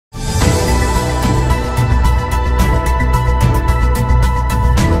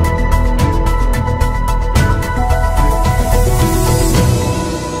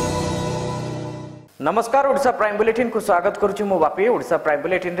नमस्कार Odisha prime bulletin को स्वागत करुच्ची मो बापी। ओडिशा प्राइम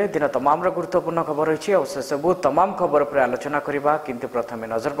बुलेटिन रे दिन तमाम गुरुत्वपूर्ण खबर रही और से सबू तमाम खबर पर आलोचना करबा किंतु प्रथमे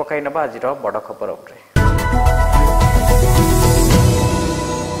नजर पकाई नबा आज बड़ खबर उपरे।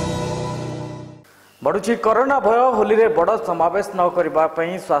 बढ़ुची कोरोना भय होली रे बड़ समावेश न करबा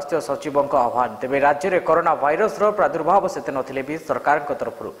पई स्वास्थ्य सचिवों आह्वान। तेबे राज्य रे कोरोना भाइरस रो प्रादुर्भाव सेते नथिले भी सरकार को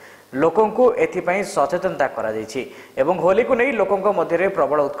तरफ लोकों को एथिपाई सचेतनता करा जायछि एवं होली को नहीं लोकों मध्य रे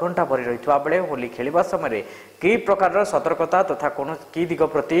प्रबल उत्कंठा भरी रहितबा बेले होली खेलिबा समय की प्रकार सतर्कता तथा कोन की दिग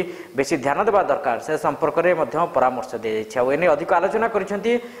प्रति बेसी ध्यान देबा दरकार से संपर्क रे मध्य परामर्श दे जायछि। आ एने अधिक आलोचना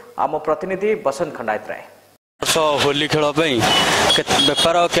करिसेंती आम प्रतिनिधि बसंत खंडायत राय। होली खेल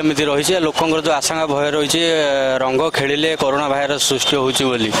बेपार केमी रही लोकंर जो आशंका भय रही रंग खेलिले कोरोना भाइरस सृष्टि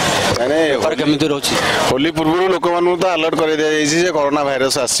होली केमी रही होली पूर्व लोक मान तो अलर्ट कर दि जाए कोरोना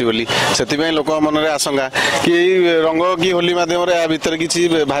भाइरस आसी से लोक मन आशंका कि रंग कि होली मध्यम भितर किसी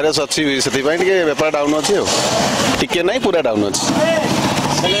भाइरस अच्छी से बेपार डाउन अच्छी टिके ना पूरा डाउन अच्छी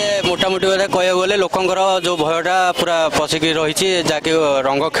मोटामोटी कह गले लोकंर जो भयटा पूरा पशिक रही जहाँकि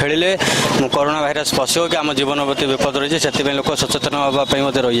रंग खेलिले कोरोना भाइरस पशो कि आम जीवन प्रति विपद रही है लोक सचेतन हाँपाई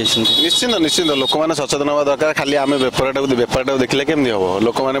रही निश्चिंत निश्चिंत लोक मैंने सचेतन हवा दरकार। खाली आम बेपार देखले केमती हम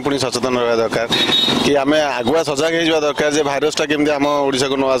लोक मैंने पुणी सचेतन रहा दरकार कि आम आगुआ सजग हो दरकार जे भाइरसटा केमती आम ओडिशा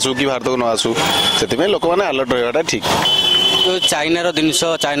को न आसू कि भारत को न आसू से लोक मैंने अलर्ट रहा ठीक। चाइनार जिनस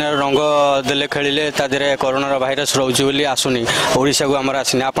चाइनार रंग देले खेलिले तादेह कोरोना भाइरस रोचे आसुनी ओडिशा को आमर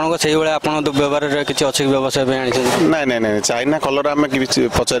आसनी आपन से आप व्यवहार किसी अच्छी व्यवसाय ना ना ना चाइना कलर आम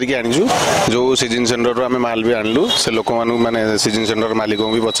पचारिक आनीचु जो सीजन सेंटर आम माल भी आणलु से लोक मैंने सीजन सेंटर मालिक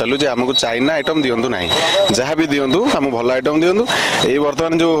भी पचारू जे आमको चाइना आइटम दिंतु ना जहाँ भी दिंतु आम भल आइटम दिंतु। ये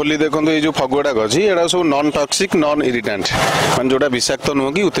बर्तमान जो होली देखो ये जो फग गुड़ाक अच्छी यहाँ सब नॉन टॉक्सिक नॉन इरिटेंट मान जोटा विषाक्त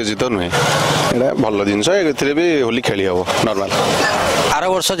नुह कि उत्तेजित नुहे यहाँ भल जिनस भी होली खेली हम नॉर्मल। आर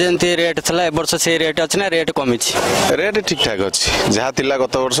वर्ष जमी रेट था ए वर्ष से रेट अच्छी ना रेट कमी रेट ठीक ठाक अच्छी जहाँ थिला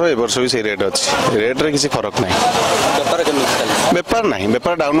गत वर्ष ए वर्ष भी से रेट अच्छी रेट रे किसी फरक नहीं बेपार नहीं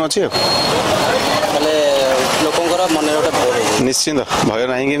बेपार डाउन अच्छी निश्चिंत भय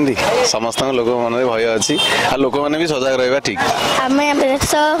ना केमती समस्त लोक मन भय अच्छी आ लोक मैंने भी सजग रहा ठीक। आम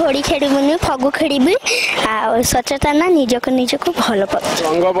होली खेलुनि फगु खेली सचेतना निजक निजक भल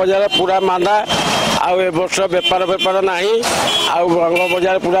रंग बजार पूरा मांदा आउ ए वर्ष बेपार बेपार ना आउ रंग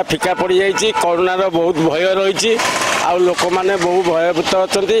बजार पूरा फिका पड़ जाइए कोरोनार बहुत भय रही आउ लोक मैंने बहु भयभूत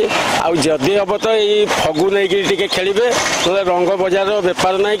अच्छा जदि हम तो ये फगु नहीं खेलिए तो रंग बजार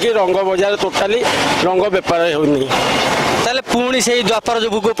बेपार ना कि रंग बजार टोटाली रंग बेपार होनी ताले पुणी से द्वापर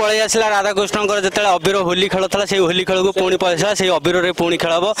जुग को पलि आसला राधाकृष्ण जो अबीर होली खेल था से होली खेल को पुणी पलैसा से अबीर रे पुणी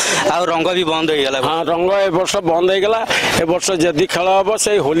खेल आ रंग भी बंद हो गला। हाँ रंग ए वर्ष बंद हो गला ए वर्ष जदि खेल हम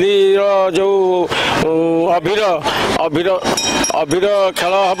से होली जो अबीर अबीर अबीर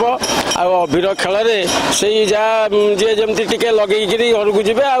खेल हम आबीर खेल से जहाँ जी जमी टी लगे घर को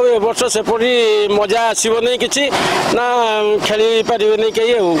जी ए वर्ष सेपरी मजा आसब नहीं कि ना खेली पारे नहीं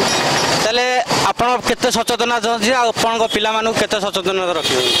कहीं ताले आपण केते सचेतन अछि आपण पिला मानु केते सचेतन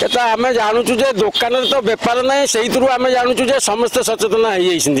रखियो एता हमें जानूछु जे दुकान तो व्यापार नै सेहितरु हमें जानूछु जे समस्त सचेतन होई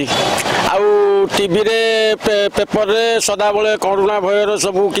जाइसिंदी आउ टीवी रे पेपर रे सदा बळे कोरोना भयर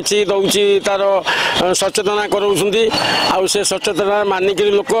सब किछि दउछि तार सचेतना करउछुंदी आउ से सचेतना मानि कि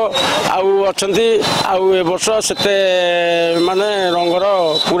लोक आउ अछंती आउ ए वर्ष सेते माने रंगर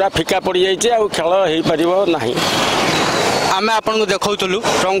पूरा फिका पड़ी जाइछि आउ खेल हेई परिबो नाही। आम आपन को देखौतलु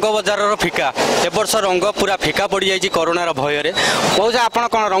रंग बाजार फिका ए वर्ष रंग पूरा फिका पड़ जाइए कोरोनार भय कौन आपन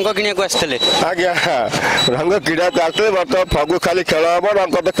कौन रंग किनिया को आसते आज्ञा रंग किड़ा आसते बर्तमान फगु खाली खेल हम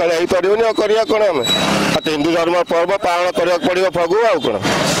रंग तो खेल हो पारे करिया कौन आम हिंदू धर्म पर्व पालन करा पड़ो फगु आउ कौन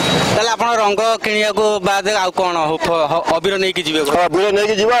आप रंग किनिया को बाद आउ कौन अबीर नहीं कि अबीर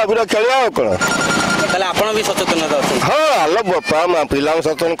नहीं कि अबीर खेल आउ कौन आपन भी सचेतन हाँ आलो पिला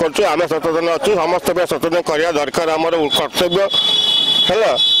सचेतन कर सचेतन अच्छु समस्त सचेतन करा दरकार आमर कर्तव्य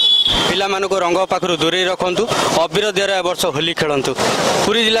है पिला मानको रंग पाखरु दूरे रखंतु अबीर द्वारा ए वर्ष होली खेलंतु।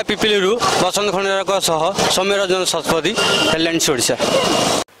 पुरी जिला पिपिलिरु बसंत खंडेराक सह सौम्यरंजन शतपथी हेडलाइंस ओडिशा।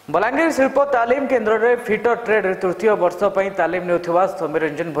 बलांगीर शिल्प तालीम केन्द्र रे फिटर ट्रेड तृतीय वर्ष पर तालीम नेउथुवा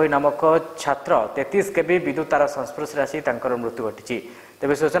सौम्यरंजन भई नामक छात्र 33 केबी विद्युत तार संस्पर्श राशि तांकर मृत्यु घटी।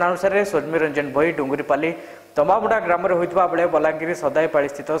 तेज सूचना अनुसार सौम्यरंजन भई डुंगुरीपाली तमामुडा ग्राम में होता बेले बलांगीर सदाईपाड़ी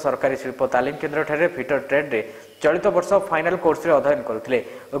स्थित सरकारी शिल्प तालीम केन्द्र ठारे फिटर ट्रेड रे चलित वर्ष फाइनाल कोर्स रे अध्ययन करुले।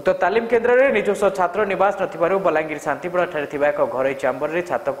 उक्त तालीम केन्द्र रे निजस्व छात्र निवास नथिबारु बलांगीर शांतिपुरा ठारे थिबा एक घरोई चैम्बर रे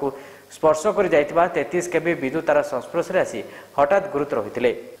छात को स्पर्श कर जाइतिबा 33 केबी विद्युत तार संस्पर्श रे आसी हठात गुरुतर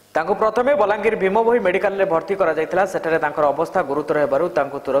होइतिले। तांको प्रथमे बलांगीर भीमभोई मेडिकल रे भर्ती करा जायतिला सेठारे तांकर अवस्था गुरुतर हेबारु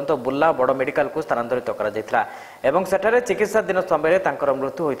तांको तुरंत बुल्ला बड़ मेडिकल को स्थानांतरित करा जायतिला एवं सेठारे चिकित्सा दिन समय तांकर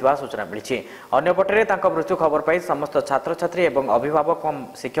मृत्यु होइतबा सूचना मिलिछि। अन्य पटरे तांको मृत्यु खबर पाई समस्त छात्र छात्री एवं अभिभावक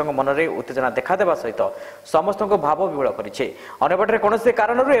शिक्षक मनरे उत्तेजना देखा देबा सहित समस्त को भाव विवळ करिछि। अन्य पटरे कोनोसी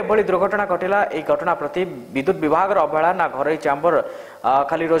कारणरु एभली दुर्घटना घटिला एई घटना प्रति विद्युत विभाग रो अवहेला ना घरै चाम्बर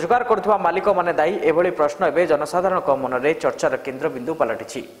खाली रोजगार करथुवा मालिक माने दायी एभली प्रश्न एबे जनसाधारण को मनरे चर्चार केंद्र बिंदु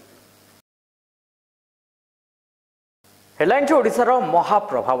पलटिछि। हेडलाइन्स ओडिशार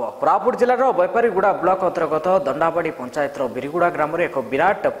महाप्रभाव कोरापुट जिलार बैपारीगुड़ा ब्लॉक अंतर्गत दंडाबाड़ी पंचायतर बिरिगुड़ा ग्राम एक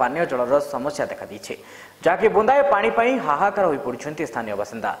विराट पानीय जलर समस्या देखा दी जहाँकि बुंदाए पानी पाई हाहाकार हो पड़ुछंती स्थानीय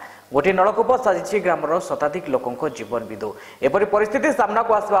बासिंदा। गोटे नलकूप साजिछि ग्रामर शताधिक लोकों जीवन बिंदु। एपरी परिस्थिति सामना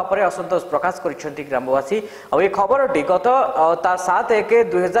को आसवा पर असंतोष प्रकाश करिसेंती ग्रामवासी। आ खबर गत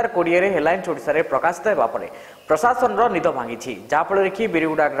 7/1/2020 हेडलाइन्स ओडिशा रे प्रकाशित हेबा परे प्रशासन निद भांगी जहाँफल कि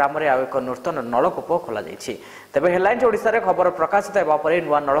बिरिगुड़ा ग्राम में आउ एक नूतन नलकूप खोल जाइछि। तेबे हेडलाइन्स ओडिशा रे खबर प्रकाशित हेबा परे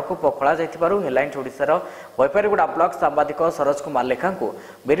नुआ नलकूप खोल जाइथिबारु हेडलाइन्स ओडिशार बैपारीगुड़ा ब्लॉक सांबादिक सरोज कुमार लेखा को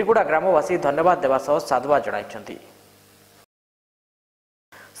बिरिगुड़ा ग्रामवासी धन्यवाद देवा सह साधुवाद जणाइछंती।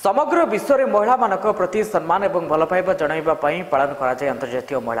 समग्र विश्व में महिला मानक प्रति सम्मान और भल पाइबा जणाइबा पई पालन करा जाय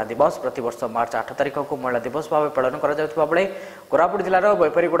अंतर्राष्ट्रीय महिला दिवस। प्रतिवर्ष मार्च 8 तारिख को महिला दिवस भाव पालन करा जाउथबा बेले कोरापुट जिलार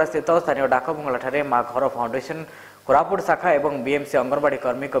बैपारीगुड़ा स्थित स्थानीय डाक बंगला ठारे मां घर फाउंडेशन कोरापुट शाखा एवं बीएमसी अंगनवाड़ी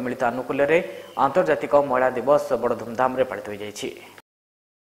कर्मी मिलित आनुकूल्य रे अंतर्जातिक महिला दिवस बड़ धूमधाम रे पालित हो जाइछि।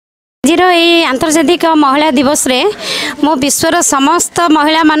 आजिर ये आंतर्जातिक महिला दिवस रे मो विश्वर समस्त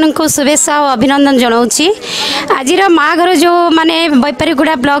महिला मानक शुभेच्छा और अभिनंदन जनाऊँगी। आजिर माँ घर जो माने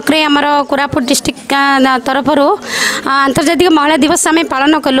बैपारीगुड़ा ब्लॉक रे आमर कोरापुट डिस्ट्रिक्ट तरफ आंतर्जातिक महिला दिवस आम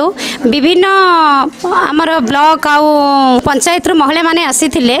पालन कलु। विभिन्न आमर ब्लॉक आउ पंचायत महिला माने आसी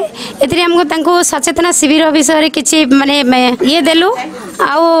आमको सचेतना शिविर विषय किसी माने ये देलु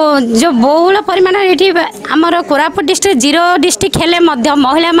आउ जो बहुल परिमाण ये आमर कोरापुट डिस्ट्रिक्ट 0 डिस्ट्रिक्ट हेले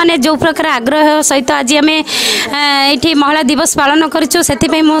महिला माने जो प्रकार आग्रह सहित आज आम ये महिला दिवस पालन करूँ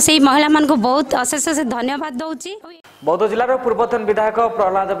से महिला मान को बहुत अशेष धन्यवाद दूची। बौद्ध जिलार पूर्वतन विधायक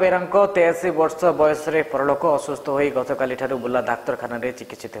प्रहलाद बेहरा 83 वर्ष बयस परलोक असुस्थ हो गतकाली बुला डाक्तरखाना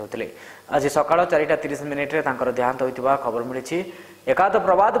चिकित्सित होते। आज सकाळ 4:30 देहांत होता खबर मिली। एकाद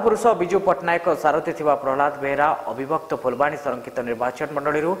प्रबाद पुरुष विजु पट्टनायक सारथी थिबा प्रहलाद बेहरा अविभक्त फुलबाणी संरक्षित निर्वाचन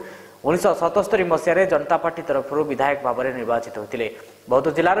मंडली 1977 मसीह जनता पार्टी तरफ विधायक भाव में निर्वाचित होते।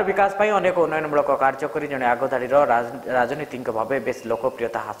 बौद्ध जिलार विकास पर अनेक उन्नयनमूलक कार्य कर जड़े आगधाड़ीर राजनीतिज्ञ भाव बेस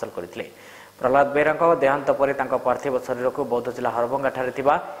लोकप्रियता हासिल करते। प्रहलाद बेहरा देहांत पर पार्थिव शरीर को बौद्ध जिला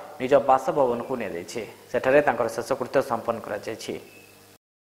हरभंगा निज बासभवन को निया शेषकृत्य संपन्न कर।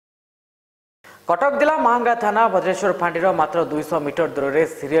 कटक जिला महांगा थाना भद्रेश्वर फांडीर मात्र 200 मीटर दूर में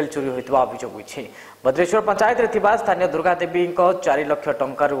सीरियल चोरी होता अभियोग होती। भद्रेश्वर पंचायत रे स्थानीय दुर्गा देवी 4 लाख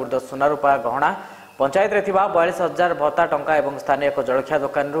टंकार ऊर्ध्व सुना रूपा गहना, पंचायत रे 42,000 भत्ता टंका और स्थानीय एक जलखिया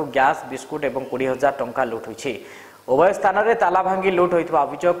दुकान गैस बिस्कुट और 20,000 टंका लुट होती। उभय स्थान में ताला भांगी लुट होता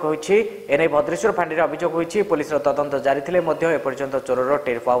अभियोग होती। एने भद्रेश्वर फांडी अभियोग होती। पुलिस तदंत जारी थे एपर्यंत चोरर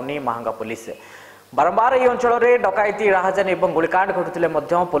टेर पाउनी महांगा पुलिस। बारंबार यह अंचल में डकायती राहाजानी और गुलिकांड घटुले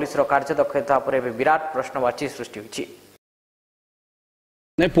पुलिस कार्यदक्षता पर विराट प्रश्नवाची सृष्टि होती।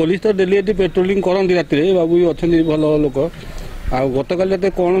 नहीं पुलिस तो डेली ये पेट्रोलिंग करती रात बाबू अच्छा भल लोक आ गतकाल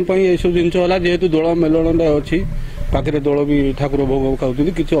कौन ये सब जिन जेहेतु दोल मेलण अच्छी पाखे दोल भी ठाकुर भोग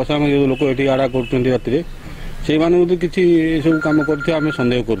खाऊँ किसी असामाजिक लोक ये आड़ा कर से किसी सब कम कर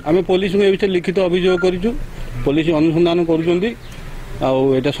सन्देह करें पुलिस को विषय लिखित अभियोग करूँ। पुलिस अनुसंधान कर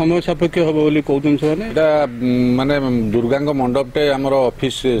एटा समय सापेक्ष हम बोली कहते माने दुर्गांग मंडपटे आमर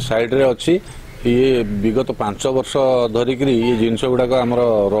ऑफिस साइड रे अच्छी ये विगत 5 वर्ष धरिक ये जिनस गुड़ाक आमर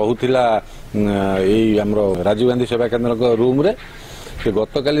रोला आमर राजीव गांधी सेवा केन्द्र रूम रे से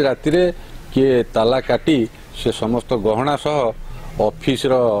गतकाली राति रे किए ताला काटी से समस्त गहना सह ऑफिस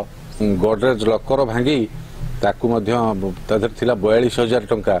रो गडरेज लकर भांगी ताकू मध्य 42,000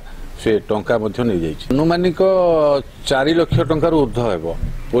 टंका से टंका नहीं जाइए। अनुमानिक 4 लाख टंकार ऊर्ध्व हेब।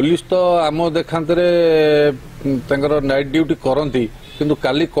 पुलिस तो आम देखांत नाइट ड्यूटी करती किंतु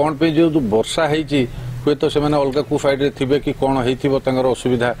काली कौन पे जो वर्षा होती हुए तो से अलग को फाइट थे कि कौन हो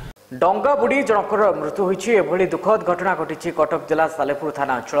असुविधा। डंगा बुड़ी जनकर मृत्यु होती। एभली दुखद घटना घटी कटक जिला सालेपुर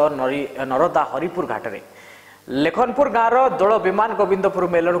थाना अंचल नरदा हरिपुर घाट में लेखनपुर गाँव दोल विमान गोविंदपुर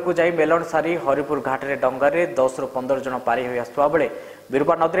मेलन को जाई मेलन सारी हरिपुर घाट में डंगारे 10 ରୁ 15 जन पारी हो आसुवा बेले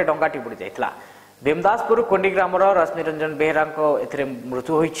बिरुपा नदी डंगाटी बुड़ी जाइथिला। भीमदासपुर कुंडी ग्रामर रश्मिरंजन बेहरा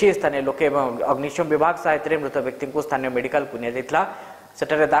मृत्यु होती। स्थानीय लोके अग्निशम विभाग सहायता मृत व्यक्ति को स्थानीय मेडिकल को निया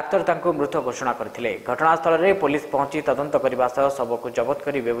सेठारे डाक्तर तांको मृत घोषणा करथिले। घटनास्थल में पुलिस पहुंची तदंत करने शव को जबत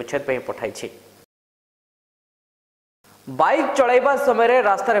कर व्यवच्छेद पठाई। बाइक चलाइबा समय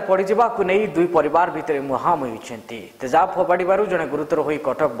रास्तार पड़जा नहीं दुई परिवार भितर मुहांमुही होती तेजाब फोपाड़ जड़े गुरुतर हो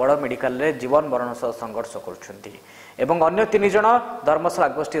कटक बड़ मेडिकल रे जीवन मरण सह संघर्ष कर अन्य 3 जन धर्मशाला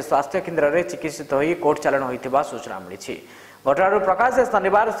गोष्ठी स्वास्थ्य केन्द्र में चिकित्सित हो कोर्ट चालाण होता सूचना मिली। घटना प्रकाश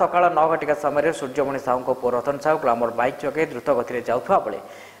शनिवार सकाल 9 घटिका समय सूर्यमणि साहू पुओ रतन साहू ग्लामर बाइक चगे द्रुत गति जाऊा बेले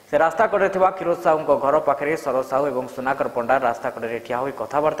से रास्ता कड़े किरोज साहू घर पाखे सरोज साहू और सुनाकर पंडा रास्ता कड़े ठिया हो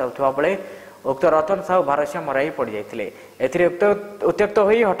कथबार्ता होता बेले उक्त रतन साहू भारसाम्य हराई पड़ जाते उत्त्यक्त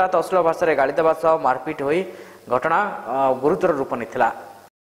हो हठात अश्लील भाषा गाड़ी देवा सह मारपिट हो घटना गुरुतर रूप नहीं।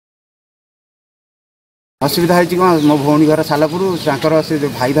 असुविधा है मो भौणी घर सालपुर से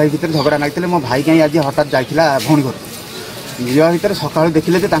भाई भाई भितर झगड़ा लगी मो भाई कहीं आज हठात जाइला भौणी घर जा भितर सका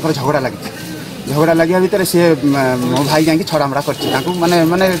देखिले झगड़ा लगी झगड़ा लगे भितर सी मो भाई जाकि छड़ामड़ा कर माने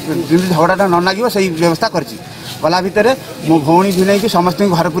माने झगड़ा न लगे से व्यवस्था कला भितर मो भौणी भी नहीं समस्त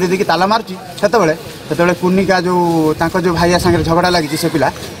घर पूरी देखिए ताला मार्ची से कुनिका जो भाई सागर झगड़ा लगी से पिला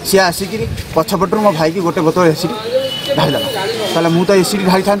सी आसिक पछपटर मो भाई की गोटे बोतल एसिड ढाईदेला कहला मु तो एसिड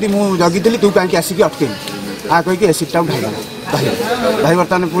ढाई था मुझे जगिली तू कहीं आसिक अटकेली आ कहीकि एसिड टाक ढाईदेला भाई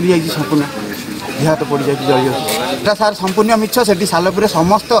बर्तमान पूरी जाइए संपूर्ण देहात पड़ जाए जलिए सार संपूर्ण मिछ से सालपुर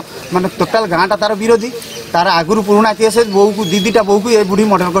समस्त माने टोटाल गाँटा तार विरोधी तार आगुरी पुराणा केस बो को दीटा बो को ये बुढ़ी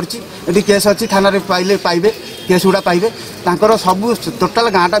मर्डर कर केस अच्छी थाना पाइले पाइबे केस गुड़ा पाइबे तांकर सबू टोटाल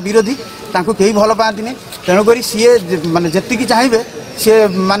गाँटा विरोधी तांको कहीं भल पाती तेणुक सी माने जी चाहिए सी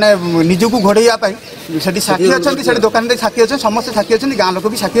माने निजक घोड़ाई से साक्षी अच्छा दुकान में साक्षी अच्छे समस्त साक्षी अच्छा गाँ लोक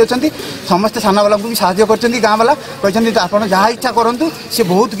भी साक्षी अच्छा समस्त साना वाला भी साहय कर गाँ वाला कहते आप जहाँ इच्छा करूँ सी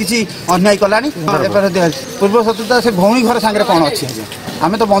बहुत किसी अन्याय कला पूर्व शत्रुता से भौणी घर सांगे कौन अच्छी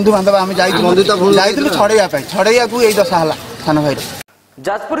आम तो बंधु बांधव आम जाइलु छड़ैया को यही दशा है सान भाई।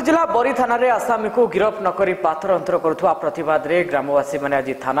 जाजपुर जिला बरी थाना रे आसामी को गिरफ नकरी पाथर अंतर करुवा प्रतिवाद रे ग्रामवासी मैंने आज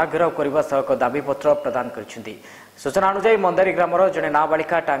थाना घेराव करने सह एक दाबीपत्र प्रदान कर सूचना अनुसार मंदारी ग्रामर जड़े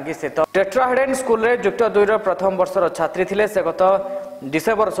नाबालिका टांगी स्थित टेट्राहेडेन स्कूल रे युक्त 2 प्रथम वर्षर छात्री थिले से गत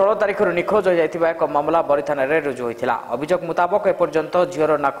डिसेम्बर 16 तारिख निखोज हो जाइथिबा एक मामला बरी थाना रे रुजु होइथिला। अभियोग मुताबक एपर्यंत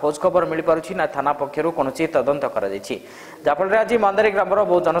झीर ना खोज खबर मिल पारुछि ना थाना पक्षरु कोनोसी तदंत करा जायछि जाफल आज मंदारी ग्रामर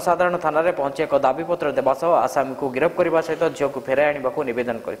बहु जनसाधारण थाना रे पहुंचे एक दाबीपत्र देबा सह आसामी को गिरफ करने सहित झील को फेराई आनिबाकू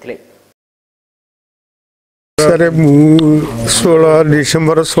निवेदन करथिले। सर 16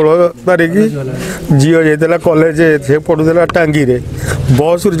 डिसेम्बर 16 तारिख झील जाइला कॉलेज से पढ़ुला टांगी रे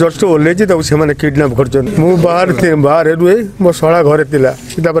बस जस्ट ओह्ल से किडनाप कर बाहर रुए मो शला घरे थिला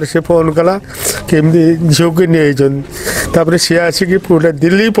से फोन कला केमती झील को नहीं सी आसिक पूरा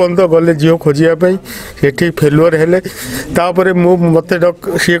दिल्ली पर्यंत गले झील खोजापी से फेलुअर हेले मत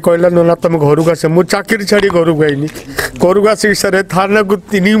सी कहला ना तुम घर को आस मुझे चाकरी छाड़ी घर को आईनी घर को आसिक सर थाना को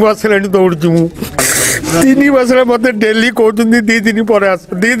 3 मास दौड़ी मु 3 मास मत डेली कहते 2 दिन पर आस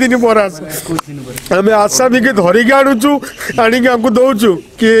 2 दिन पर आस आम आसामी के धरिकी आणुचु आणिक आमको दौचु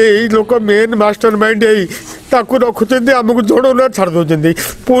कि लोक मेन मास्टर माइंड ताकू रखुच्च आमको जड़ना छाड़ दौरान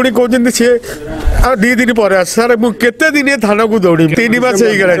पुणी कहते सी 2 दिन पर आस सर मुझे दिन थाना को दौड़ी 3 मास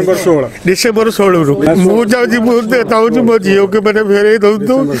हो डिसेम्बर 16 रु मुझे चाहूँ मो झील के मैंने फेरे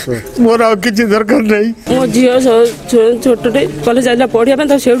दौतु मोर आ कि दरकार नहीं मो झील छोटे कलेज जाइला पढ़िया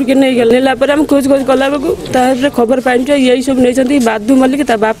तो से नहीं खोज खोज कला खबर पाई यही सब नहीं बादू मल्लिक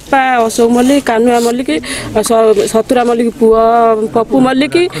ता बापा अशोक मल्लिक कानुआ मल्लिक सतुरा मल्लिक पुआ पप्पू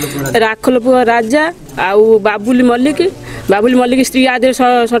मल्लिक राखल पुआ राजा आउ बाबुली मल्लिक स्त्री आदि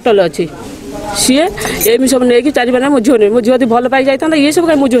सटल अच्छी सीए एम सब नहीं 4 मो झील नहीं मो झील भल पाई जाता ये सब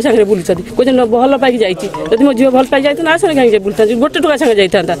कहीं मो झील सागर बुलूँ कहते भल पाई जाती मो झील भल पाई जाता आस कहीं बुलता गोटे टुका सागे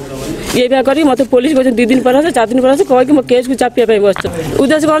जाता ये कर मत पुलिस कहते 2 दिन पर आस 4 दिन पर आस कहीकि मो केस को चापिया बस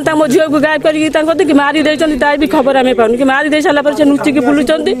उद्देश्य कौन मो झील को गायब करके मारी देती तार भी खबर आम पाऊँ कि मारी दे सारा से नुचिकी बुलूँ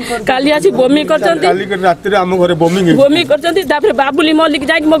काली आसी बोमी कर बाबुली मल्लिक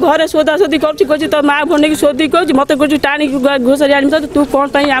जाकि मो घर सोदा सोदी कर तो माँ भौणी शोधी कह मत कह टाणी घोषारी आनी तू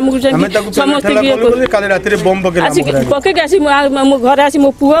कौन आमको समस्त पकईक आसी मो घर आसी मो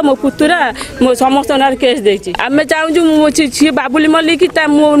पुआ मो पुतुरा मो समस्त ना केस देती आम चाहूँ सी बाबुली मल्लिक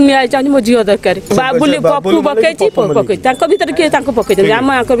मो न्याय चाहूँ मो झील दरकार बाबुली पप्पू पकई भर किए पकई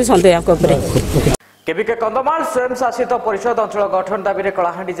आम भी सन्देह केबिके कंधमाल स्वयं शासित परिषद अंचल गठन दाबी में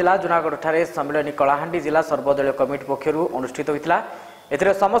कलाहांडी जिला जूनागढ़ ठारे सम्मिलनी कलाहांडी जिला सर्वदलीय कमिटी पक्षर अनुष्ठित होता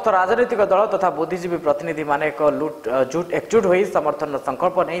एथिरे समस्त राजनीतिक दल तथा बुद्धिजीवी प्रतिनिधि माने एकजुट होई समर्थन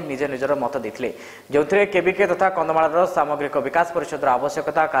संकल्प नहीं निज निजर मत देथिले जोथिरे केबिके तथा कंधमालर सामग्रिक विकास परिषद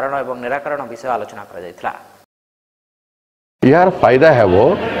आवश्यकता कारण एवं निराकरण विषय आलोचना करा जायथिला। यार फायदा है वो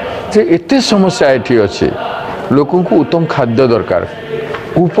जे एते समस्या एठी अछि लोकन को उत्तम खाद्य दरकार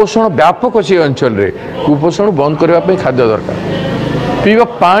कुपोषण व्यापक अच्छी अंचल रे कुपोषण बंद करने खाद्य दरकार पीवा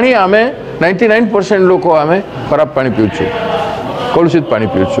पानी आमे 99% लोक आम खराब पानी पीछू कलुषित पानी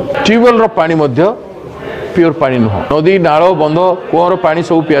पीछू ट्यूबवेल पानी प्योर पानी नुह नदी नाल बंध कूअर पानी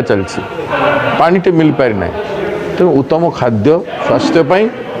सब पिया चलती पानीटे मिल पारि ना तेणु उत्तम खाद्य स्वास्थ्यपाई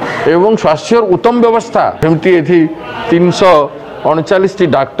एवं स्वास्थ्य उत्तम व्यवस्था जमती 339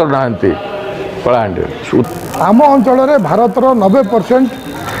 डाक्टर नहांती कलाहांडी आम अंचल भारतर 90%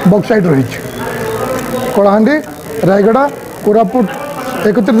 बक्साइट रही कलाहांडी रायगड़ा कोरापुट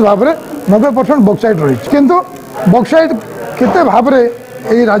एकत्रित भाव में 90% बक्साइट रही किंतु बक्साइट केते भाव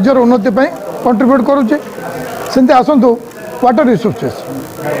में राज्यर उन्नति कंट्रीब्यूट करुचे सेमती आसतु वाटर रिसोर्सेस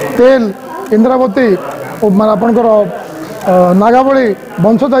तेल इंद्रावती आपणकर नागावली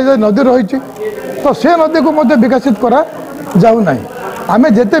वंशदायी नदी रही तो से नदी को विकसित करा जाऊना आम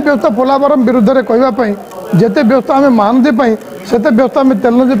जिते व्यवस्था पोलावरम विरुद्ध में कहवाई जिते व्यवस्था आम महानदी से व्यवस्था आम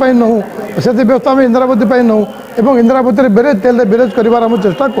तेल नदी नौ से व्यवस्था आम इंद्रावती नौ और इंद्रावती बेरेज तेल बेरेज कर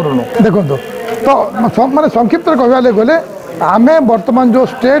चेष्टा करूँ देखो तो माने संक्षिप्त कहवाले गले आम बर्तमान जो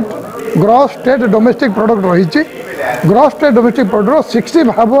state gross state domestic product रही ग्रॉस स्टेट डोमेस्टिक प्रोडक्ट 60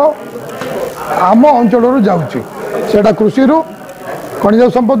 भाव आम अंचल जाटा कृषि खनिज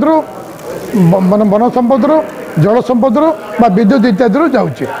संपद मान वन संपद जल संपद विद्युत इत्यादि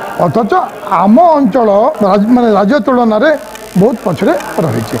जाऊँगी अथच आम अंचल माने राज्य तुलन में बहुत पछरे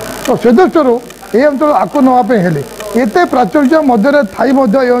रही तो से दृष्टि ये अंचल आगे नापी हेले एत प्राचुर्य मध्य थी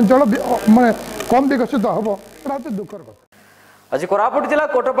अंचल माने कम विकसित हम दुखर कथा आज कोरापुट जिला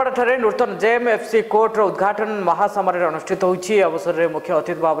कोटपाड़ा ठारे नूतन जेएमएफसी कोर्ट उद्घाटन महासमारोह अनुष्ठित होइछि अवसर में मुख्य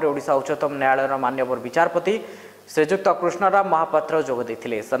अतिथि भाव में ओडिशा उच्चतम न्यायालय माननीय विचारपति श्रीजुक्त कृष्णराम महापात्र जोग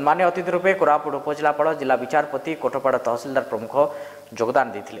देथिले सम्मान्य अतिथि रूपे कोरापुट उपजिलापाल जिला विचारपति कोटपाड़ा तहसीलदार प्रमुख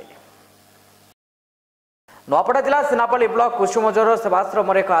योगदान देथिले। नुआपड़ा जिला सिनापाली ब्लॉक कुसुमजर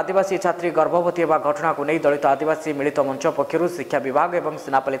सेवाश्रम एक आदिवासी छात्री गर्भवती होगा घटना को नहीं दलित आदिवासी मिलित मंच पक्षर शिक्षा विभाग और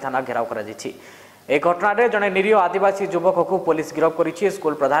सिनापाली थाना घेराव कर घटना जड़े निरीह आदिवासी युवक को पुलिस गिरफ्त कर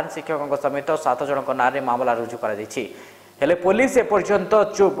स्कूल प्रधान शिक्षकों समेत 7 जन नाँ मामला रुजु कर पुलिस एपर्यंत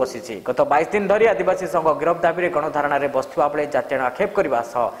चुप बसी गत 22 दिन धरी आदिवासी संघ गिरफ्त दाबी गणधारणा बसुवा बेले जातीय आक्षेप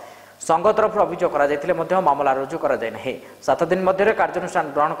करने संघ तरफ अभियोग कर मामला रुजु कर 7 दिन मध्य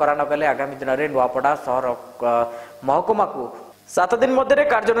कार्यानुष्ठान ग्रहण करानगले आगामी दिन में नुआपड़ा सहर महकुमा को 7 दिन मध्य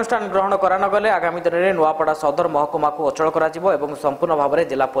कार्यानुष्ठान ग्रहण करानगले आगामी दिन में नुआपड़ा सदर महकुमा को अचल कर संपूर्ण भाव में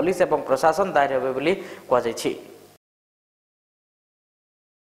जिला पुलिस और प्रशासन दायी हे बोली कहुछि।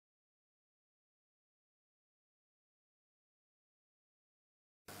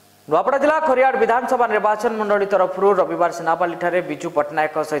 नुआपड़ा जिला खरियाड़ विधानसभा निर्वाचन मंडली तरफ रविवार सिनापाली ठारे बिजू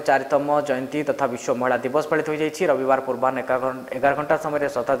पट्टनायक 104तम जयंती तथा विश्व महिला दिवस पालित हो जाएगी। रविवार पूर्वाह्न 11 घंटा समय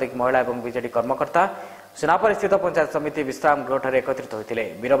शताधिक महिला और बीजेडी कर्मकर्ता सिनापाली स्थित पंचायत समिति विश्राम गृह एकत्रित होते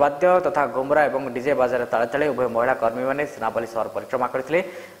वीरवाद्य तथा घुमरा और डीजे बाजार ताले ताले उभय महिला कर्मी मैंने सिनापाली सहर परिक्रमा करते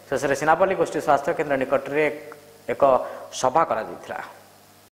शेष में सिनापाली गोष्ठी स्वास्थ्य केन्द्र निकट में एक सभा कर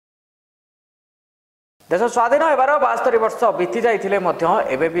देश स्वाधीन होबार 72 वर्ष बीती जाइथिले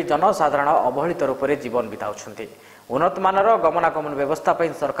एबे भी जनसाधारण अवहेलित रूप से जीवन बिताउछन्ति। उन्नत मानर गमनागमन व्यवस्था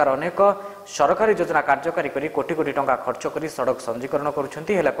पर सरकार अनेक सरकारी योजना कार्यकारी करी कोटी कोटी टंका खर्च करी सड़क संजीकरण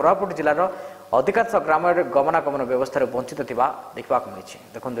करुछन्ति हेले कोरापुट जिलार अधिकांश ग्राम गमनागमन व्यवस्था वंचित थिबा देखा मिली।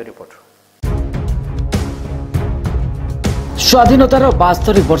 देखंतु रिपोर्ट। स्वाधीनतार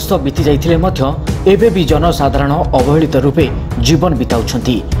 72 वर्ष बीती जाइथिले एबे भी जनसाधारण अवहेलित रूपे जीवन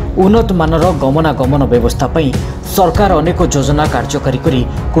बिताउछन्ति। उन्नत मानर गमनागमन व्यवस्था पई सरकार अनेक योजना कार्यकारी करी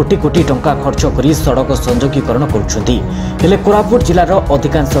कोटी कोटी टंका खर्च करी सड़क संयोगीकरण करुछन्ति हेले कोरापुट जिलार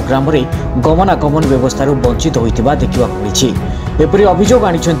अधिकांश ग्राम रे गमनागमन व्यवस्था वंचित होइतिबा देखिबा मिलिछि। एपरि अभियोग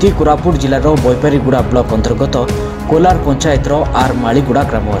आनिछन्ति कोरापुट जिलार बैपारीगुड़ा ब्लॉक अंतर्गत कोलार पंचायतर आर मालीगुड़ा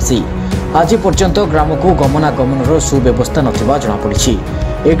ग्रामवासी। आज पर्यंत ग्राम को गमनागमन सुव्यवस्था नथिबा जଣା पड़िछि।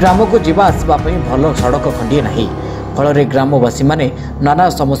 ए ग्राम को जीवा आसबा पई भल सड़क खंडिए नाही फल ग्रामवासी माने नाना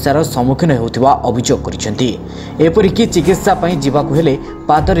समस्यार सम्मुखीन होउथिबा अभियोग करिसेंति। एपरिकी चिकित्सा पई जीवाकु हेले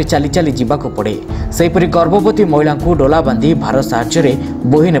पादरे चाली चाली जीवाकु पड़े। सेहिपरि गर्भवती महिला को डोला बांधी भार साहाय्य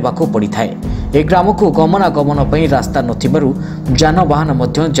बोही नेबाकु पड़िथाय। ए ग्राम को गमनागमन पई रास्ता नथिबारु जानवाहन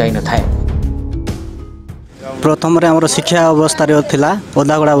मध्य जाई नथाय। प्रथम आम शिक्षा अवस्था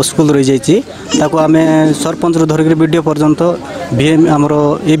ओदागड़ा स्कूल रही जाइए आम सरपंच धरिक वीडियो पर्यंत भीएम आमर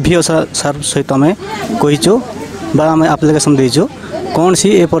एभीओ सार सहित आम कहीचु आम आप्लिकेसन देचु कौन सी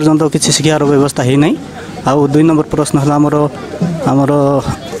ए पर्यंत किसी शिक्षार व्यवस्था है नहीं। आउ 2 नंबर प्रश्न है आमर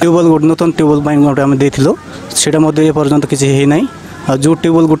ट्यूबवेल गोटे नूतन ट्यूबवेल गोटे आम देथिलु सेटा मध्ये ए पर्यंत किसी है नहीं। आ जो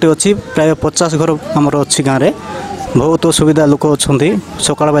ट्यूबवेल गोटे अच्छी प्राय 50 घर आमर अच्छी गाँव में बहुत सुविधा लोक अच्छा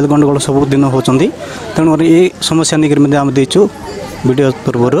सकाल बेल गंडगोल सब दिन होती तेणु ये समस्या नहीं आम देचु वीडियो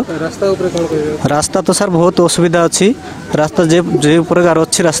पूर्वर। रास्ता तो सार बहुत असुविधा अच्छी रास्ता जे प्रकार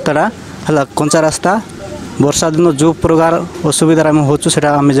अच्छी रास्ताटा है कंचा रास्ता वर्षा दिन जो प्रकार असुविधा आम हो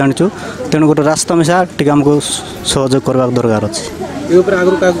आम जाचु तेणु गोटे रास्ता मिसा टी आमको सहयोग करवा दरकार अच्छे।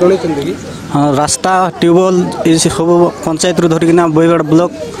 हाँ रास्ता ट्यूबवेल सब पंचायत रू धरिकिना बईगड़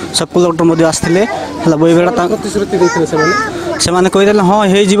ब्लॉक सब कलेक्टर आसते बईगड़ से कहीदे हाँ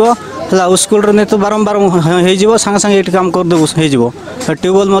हो स्कूल नहीं तो बारंबार हो सांगे सांगे ये काम करदेबू हो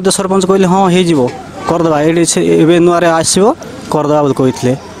ट्यूबवेल सरपंच कहले हाँ हो करदे ये नुआ आसो करदे बोली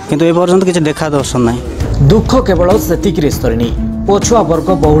कहते किंतु ए पर्यंत किसी देखा दर्शन ना। दुख केवल सेतिकी सरनी पछुआ वर्ग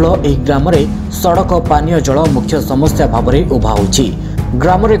बहुल एही ग्राम रे सड़क पानीय जल मुख्य समस्या भाव में उभा होछि।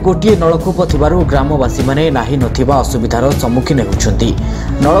 ग्राम रे गोटिए नलकूप थिबारु ग्रामवासी माने नाही नथिबा असुविधार सम्मुखीन होउछन्ति।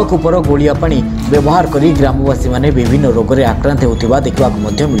 नलकूपर गोलिया पानी व्यवहार करी ग्रामवासी माने विभिन्न रोग रे आक्रांत होतिबा देखबाक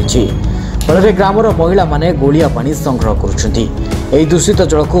मध्य मिलिछि। फल ग्रामर महिला माने गोलिया पानी संग्रह करुछन्ति। एही दूषित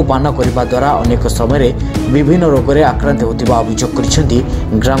जल को पान करबा द्वारा अनेक समय विभिन्न रोग रे आक्रांत होतिबा अभियोग करिसेंति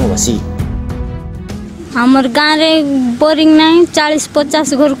ग्रामवासी। हमर गाँव रे बोरिंग नहीं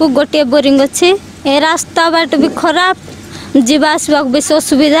 40-50 घर को गोटे बोरिंग अच्छे। ए रास्ता बाट भी खराब जीवा आसवा बेस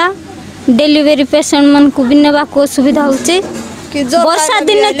असुविधा डेलीवरी पेशेंट मन को भी नेबा को असुविधा होचे। वर्षा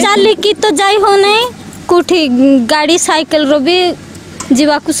दिन चली कि तो जाई हो नहीं कोठी गाड़ी साइकिल रो भी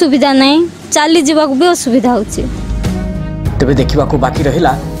जीवा को सुविधा नहीं चली जीवा को भी असुविधा होचे। तेबे देखा बाकी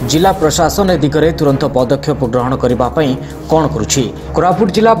रहिला जिला प्रशासन ए दिगरे तुरंत पदक्षेप ग्रहण करबा पई कोन करूछि।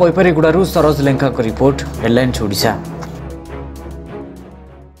 कोरापुट जिला बैपारीगुड़ारू सरोज लेंका को रिपोर्ट हेडलाइन्स ओडिशा।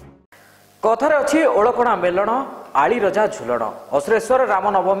 कथारे अछि ओळकणा मेलण आली रजा झुलण अश्रेश्वर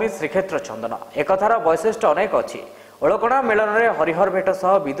रामनवमी श्रीक्षेत्र चंदन ए कथार वैशिष्ट्य अनेक अछि। ओळकणा मेलन रे हरिहर भेट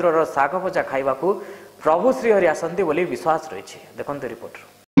सह विद्रोहर साग भजा खाइबाकू प्रभु श्रीहरि आसंती बोली विश्वास रहिछि। देखंतु रिपोर्ट।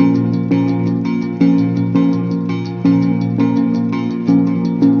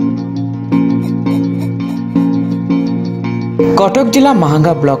 कटक जिला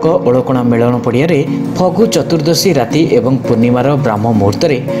महांगा ब्लॉक ओळकणा मेलन पड़िया फगु चतुर्दशी राति एवं पूर्णिमार ब्राह्म मुहूर्त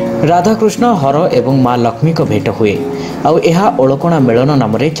राधाकृष्ण हर एवं माँ लक्ष्मी को भेट हुए आउ एहा ओळकणा मेलन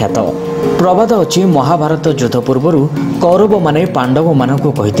नाम ख्यात। प्रवाद अछि महाभारत युद्ध पूर्व कौरव माने पांडव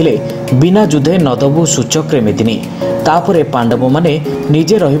मानकु कहिथिले बिना युद्धे नदबु सूचक्रे मेदिनी। तापरे पांडव माने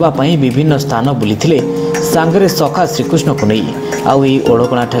निजे रहिबा पई विभिन्न स्थान बुलिथिले सांगरे सखा श्रीकृष्ण को नहीं आउ एही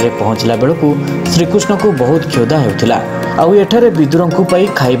ओळकणा ठारे पहुंचला बेलकु श्रीकृष्ण को बहुत क्षुधा हेउथिला आउ एठारे विदुर को पाई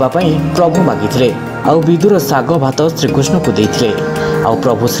खाइबा पई प्रभु मागिथिले आउ विदुर साग भात श्रीकृष्ण को देथिले आउ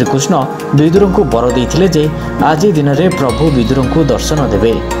प्रभु श्रीकृष्ण विदुर को बर देथिले जे आज दिन रे प्रभु विदुर को दर्शन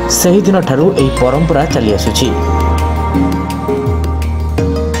देबे। सही दिन ठारू एही परंपरा चली आसुछि।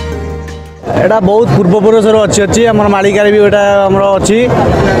 एटा बहुत पूर्वपुरुषर अच्छी अच्छी आम मालिकार भी एटा आमर अच्छी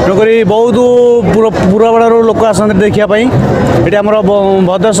तेणुक बहुत पूरा बड़ारू लोक आसते देखापी ये आम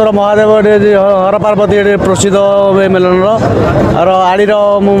भद्रेश्वर महादेव हर पार्वती प्रसिद्ध मेलन और आड़ीर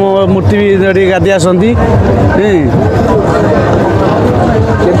मूर्ति भी गादी आसती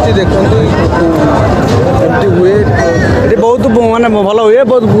हुए ये बहुत माने भल हुए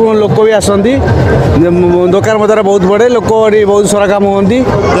बहुत लोक भी आसती दुकान बजार बहुत बड़े लोक बहुत सारा काम होती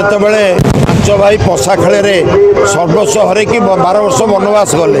जितेबले पांच भाई पशा खेल सर्वस्व हरैकी 12 वर्ष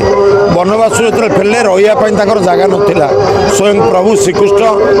वनवास गले वनवास जो फेले रहा जगह नाला स्वयं प्रभु श्रीकृष्ण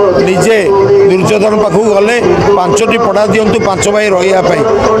निजे दुर्योधन पाखु गले 5टी पड़ा दिंतु 5 भाई रही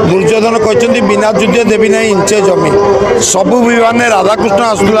दुर्योधन कहते बिना युद्ध देवी ना इंचे जमी सबू विमान राधाकृष्ण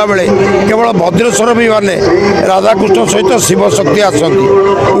आसला बेले केवल भद्रेश्वर विमान राधाकृष्ण सहित शिव शक्ति आसती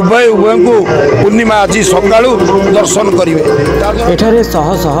उभय को पूर्णिमा आज सका दर्शन करेंगे। एठारे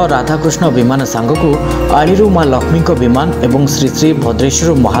शह शह राधाकृष्ण विमान सांगकू आड़ीरू माँ लक्ष्मी विमान एवं श्री श्री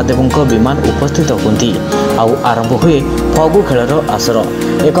भद्रेश्वर महादेव विमान उपस्थित होती आउ आरंभ हुए फगु खेलर आसर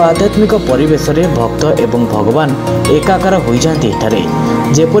एक आध्यात्मिक परिवेश में भक्त एवं भगवान एकाकार हो जाती एठारे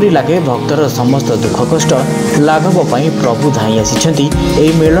जेपरी लगे भक्तर समस्त दुख कष्ट लाघव पाई प्रभु धाई आसी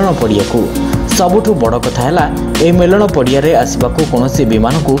मेलन पड़िया को। सबुठु बड़ कथा है मेलन पड़िया आसवाक कौन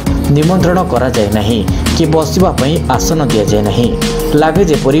विमान को निमंत्रण करा जाए नहीं कि बसवा आसन दि जाए नहीं लगे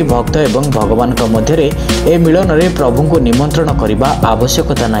जेपरी भक्त एवं भगवान मध्य ए मिलन रे प्रभु को निमंत्रण करने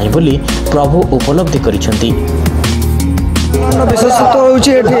आवश्यकता नहीं बोली प्रभु उपलब्धि करिसेंती। विशेषत्व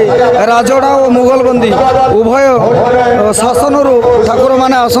होती राजड़ा और मुगल बंदी उभय शासन ठाकुर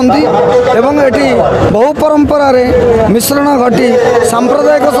मैंने आसती एवं ये बहु परंपरा मिश्रण घटी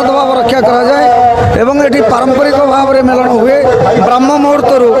सांप्रदायिक सद्भाव रक्षा कराए एवं ये पारंपरिक भाव में मेलन हुए ब्राह्म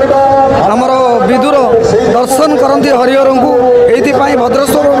मुहूर्त आमर विदुर दर्शन करती हरिहर को ये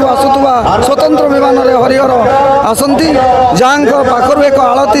भद्रेश्वर आसुवा स्वतंत्र विमान हरिहर आसती जहाँ पाखर एक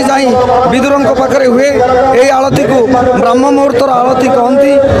आलती जा विदुर पाखे हुए यही आलती को ब्राह्म मुहूर्तर आलती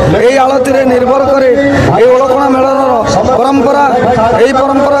कहती यही आलती निर्भर करे ओळकणा मेलन परंपरा यही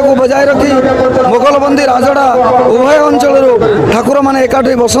परंपरा को बजाय रखी मुगलबंदी राजड़ा उभय अंचल ठाकुर माने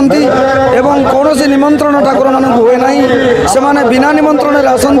एकाठी बसंती एवं कौन निमंत्रण ठाकुर मान हुए ना से बिना निमंत्रण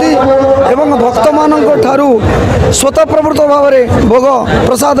आसती एवं भक्त मान स्वतः प्रवृत्त भाव में भोग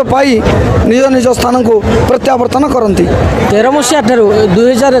प्रसाद पाई निज निज स्थान को प्रत्यावर्तन करती 13 मसीहा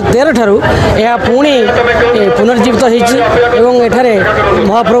 2013 ठारू यह पुणी पुनर्जीवित होठारे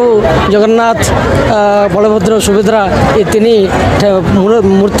महाप्रभु जगन्नाथ बलभद्र सुभद्रा ये तीन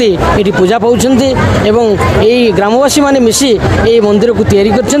मूर्ति ये पूजा पाँच ग्रामवासी माने मिसी ये मंदिर को तैयारी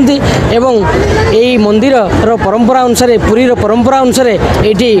करछन्ति एवं यही मंदिर परंपरा अनुसार पुरी परंपरा अनुसार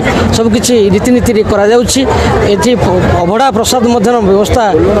ये सबकि रीतिनीति एठी अभड़ा प्रसाद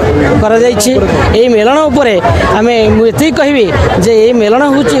व्यवस्था करा यही मेलन उपरे आमे मुझे कहबी जे ये मेलन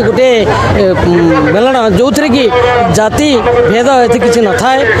हूँ गोटे मेलन जो थे कि जाति भेद ये किसी न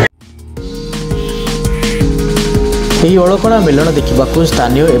थाए। ଏହି ଅଳକଣା ମେଲଣ ଦେଖିବାକୁ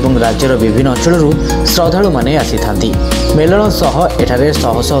ସ୍ଥାନୀୟ ଏବଂ ରାଜ୍ୟର ବିଭିନ୍ନ ଅଞ୍ଚଳରୁ ଶ୍ରଦ୍ଧାଳୁମାନେ ଆସିଥାନ୍ତି। ମେଲଣ ସହ ଏଠାରେ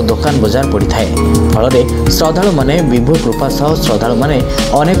ଶହ ଶହ ଦୋକାନ ବଜାର ପଡ଼ିଥାଏ। ଫଳରେ ଶ୍ରଦ୍ଧାଳୁମାନେ ବିଭୁ କୃପା ସହ ଶ୍ରଦ୍ଧାଳୁମାନେ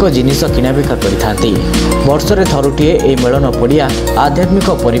ଅନେକ ଜିନିଷ କିଣାବିକା କରିଥାନ୍ତି। ବର୍ଷରେ ଥରୁଟିଏ ଏହି ମେଳନ ପଡ଼ିଆ ଆଧ୍ୟାତ୍ମିକ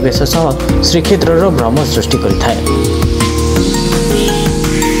ପରିବେଶ ସହ ଶ୍ରୀକ୍ଷେତ୍ରର ଭ୍ରମ ସୃଷ୍ଟି କରିଥାଏ।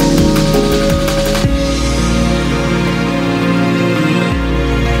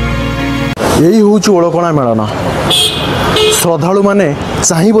 यही हूँ ओलकणा मेलन श्रद्धालु मैंने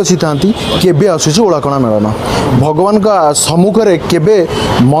चाह बसी था केबे आसूँ ओलकणा मेलन भगवान का सम्मुखें केबे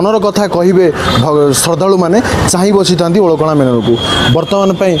मनर कथा कहे श्रद्धालु मैंने चाह बसी था ओलकणा मेलन को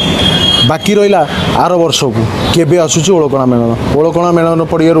बर्तमान बाकी रहा आर वर्ष को केबे आसूँ ओलकणा मेलन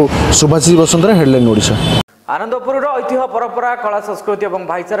पड़ियारू सुभाषिष बसंत हेडलाइन ओडिशा। आनंदपुर ऐतिह्य परंपरा कला संस्कृति और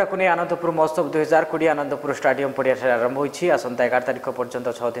भाईचारा को नहीं आनंदपुर महोत्सव 2020 आनंदपुर स्टाडियम पड़िया आरंभ होती आसंता 11 तारिख पर्यंत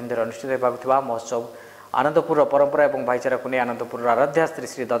 6 दिन धरि अनुष्ठित होगा महोत्सव आनंदपुर परंपरा और भाईचारा को नहीं आनंदपुर आराध्या श्री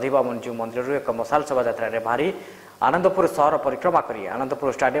श्री दधिबामनजी मंदिर एक मशाल शोभा यात्रा बाहरी आनंदपुर सहर परिक्रमा कर आनंदपुर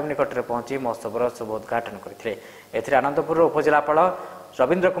स्टाडियम निकट में पहुंची महोत्सव शुभ उद्घाटन करते आनंदपुर उपजिलापाल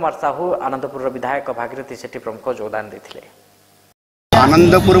रवींद्र कुमार साहू आनंदपुर विधायक भागीरथी सेठी प्रमुख योगदान देते।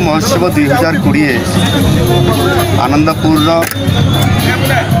 आनंदपुर महोत्सव 2020 आनंदपुर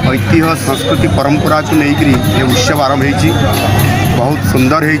ऐतिह्य संस्कृति परंपरा को लेकर ये उत्सव आरंभ हो बहुत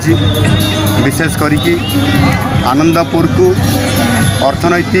सुंदर हो विशेष करी आनंदपुर को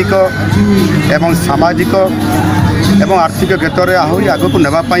अर्थनैतिक एवं सामाजिक एवं आर्थिक क्षेत्र में आहरी आग को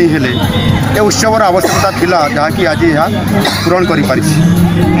नापी हेले ये उत्सवर आवश्यकता थिला जहाँकि आज यह पूरण कर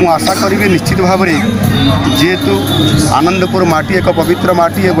आशा करी निश्चित भाव में जेहेतु आनंदपुर माटी एक पवित्र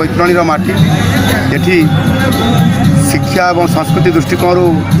माटी ए बैतरणीर माटी एठी शिक्षा और संस्कृति दृष्टिकोण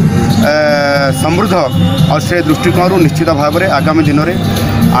समृद्ध और से दृष्टिकोण निश्चित भाव में आगामी दिन में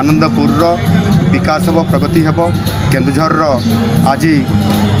आनंदपुर विकास हो प्रगति हो केन्दुझर आज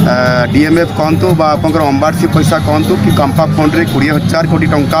डीएमएफ कहतु अंबासी पैसा कहतु कि कंपा फंड रे 20,000 कोटी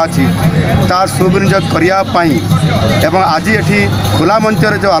टंका अच्छी तार सुविनियोग करने आज ये खुला मंच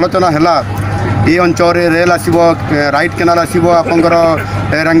जो आलोचना है ये अंचल रेल आसो राइट केनाल आसो आपंकर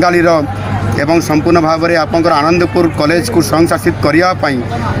रेंगाली एवं संपूर्ण भाव में आपंकर आनंदपुर कॉलेज को स्वयंशासित करने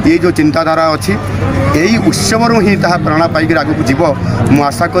ये जो चिंताधारा अच्छी यही उत्सव ही प्रेरणा पाई आगे को जीव मु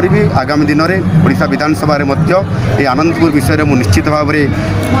आशा करी आगामी दिन में ओडिशा विधानसभा ये आनंदपुर विषय में निश्चित भाव में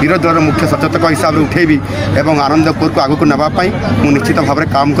विरोधी दल मुख्य सचेतक हिसाब से उठेबी एवं आनंदपुर को आगे को नापी मुझे निश्चित भाव में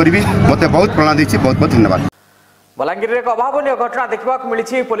काम करी मत बहुत प्रेरणा दी बहुत बहुत धन्यवाद। बलांगीर एक अभावन घटना देखा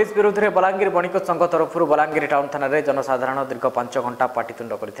मिली पुलिस विरुद्ध में बलांगीर बणिक संघ तरफ बलांगीर टाउन थाना जनसाधारण दीर्घ 5 घंटा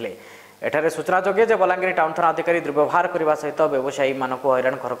पाटितुंड करते एठारे सूचना जोगे जे बलांगीर टाउन थाना अधिकारी दुर्व्यवहार करने सहित व्यवसायी मानक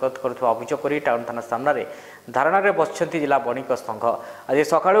हैरान हरकत कर अभियोग कर टाउन थाना सामने धारणा बसंती जिला बणिक संघ आज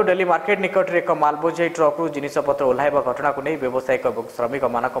सकाळु डेली मार्केट निकट में एक मालबोझई ट्रक्रु जिनिसपत्र ओह्लाइबा घटना को नहीं व्यावसायिक और श्रमिक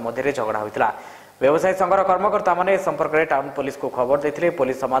मानक मध्य झगड़ा होता व्यवसायी संघर कर्मकर्ता माने संपर्क में टाउन पुलिस को खबर देते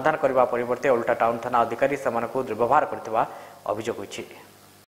पुलिस समाधान करने परिवर्ते उल्टा टाउन थाना अधिकारी से दुर्व्यवहार करथिबा अभियोग होछि।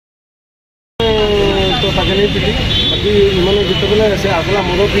 तो पाखे नहीं पिली बाकी इन्होंने जिते से आसला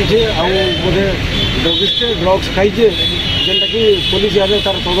मद पीछे आधे ड्रगिस्ट ड्रग्स खाइचे जेनटा कि पुलिस याद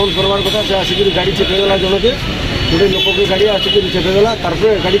तार तदंत करवार कथा से आसिक गाड़ी चेपेदेला जनके गोटे लोक की गाड़ी आसिक चेपेदेला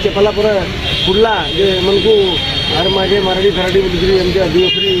गाड़ी चेपाला हुड़ला जे मन को आर मागे माराड़ी फेराड़ी बोलिकी एमती दुई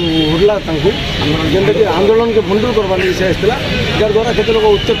हुड़ला जेनटा कि आंदोलन के भंडूर करवार से आसला जार द्वारा केते लोक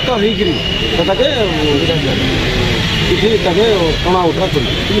उत्त्यक्त होकर टणा उठा कर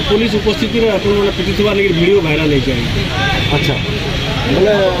पुलिस उपस्थित पिटुवा वीडियो भाइराल हो अच्छा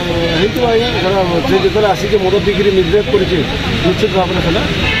बोले आज्ञा जो आसिक मद पीकर निर्देश कर निश्चित भाव में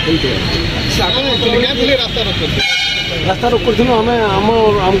रास्ता रोक कर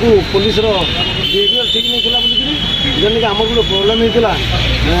आमको पुलिस बिहेवियर ठीक नहीं बोलिकी ଯେମିତିକି ଆମର ଗୋଟେ ପ୍ରୋବ୍ଲେମ୍ ହେଇଥିଲା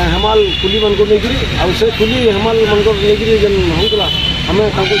ହେମାଲ କୁଲି ମାନଙ୍କୁ ନେଇକିରି ଆଉ ସେ କୁଲି ହେମାଲ ମାନଙ୍କର ନେଇକିରି ଯେନ୍ ହେଉଥିଲା ଆମେ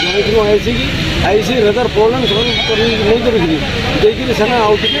ତାଙ୍କୁ ଜଣାଇଥିଲୁ ଆଇସି ରେଦର ପ୍ରୋବ୍ଲେମ୍ ସଲ୍ଭ କରି ନେଇକରିକିରି ଦେଇକିରି ସେମାନେ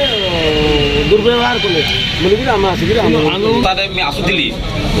ଆଉ ଟିକେ ଦୁର୍ବ୍ୟବହାର କଲେ ବୋଲିକିରି ଆମେ ଆସିକିରି ଆସୁଥିଲି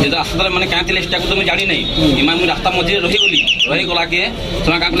ଯେତେ ଆସୁଥିଲେ ମାନେ କାଁ ଥିଲେ ସେଟାକୁ ତ ମୁଁ ଜାଣି ନାହିଁ ଏମାନେ ମୁଁ ରାସ୍ତା ମଝିରେ ରହିଗଲି ରହିଗଲାକେ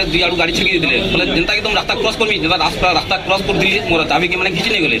ସେମାନେ କାଁ କଲେ ଦୁଇ ଆଡ଼ୁ ଗାଡ଼ି ଛକି ଦେଇଥିଲେ ବୋଲେ ଯେନ୍ତାକି ତ ମୁଁ ରାସ୍ତା କ୍ରସ୍ କରିବି ଯେନ୍ତା ରାସ୍ତା କ୍ରସ୍ କରୁଥିଲି ମୋର ଚାବିକି ମାନେ ଘିଚି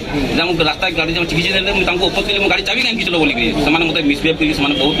ନେଇଗଲେ ମୁଁ ରାସ୍ତା ଗାଡ଼ି ଘିଚି ନେଲେ ମୁଁ ତାଙ୍କୁ ଓପୋଜ କଲି ମୋ ଗାଡ଼ି ଚାବି କାହିଁ ଘିଚିଲ ବୋଲିକିରି ସେମାନେ ମୋତେ ମିସବିହେଭ୍ କରିକି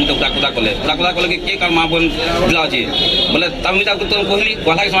ସେମାନେ ବହୁତ ମୋତେ ଉଡ଼ା କଲେ କି କିଏ କାରଣ ମା ବୋନ ପିଲା ଅଛି ବୋଲେ ତାକୁ ତାକୁ ତ କହିଲି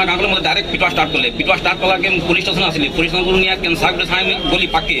କହିଲା ସେମାନେ କାଁ କଲେ ମୋତେ ଡାଇରେକ୍ଟ ପିଟवा स्टार्ट कलाके पुलिस स्टेशन आसिली पुलिस स्टेशन निया केनसा गुटे साइ गोली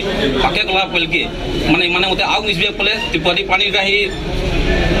पाके कला बोलके माने माने मते आउ मिसबिहेव कले त्रिपुरी पानी गाही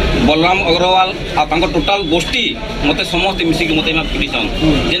बलराम अग्रवाल आ टोटाल गोष्ठी मते समस्त मिसिक मते पिटिसन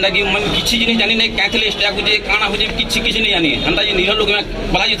जेना कि मैं किछि जिनि जानि नै काथले स्टेया को जे काना हो जे किछि नै जानि हंदा जे निहर लोग में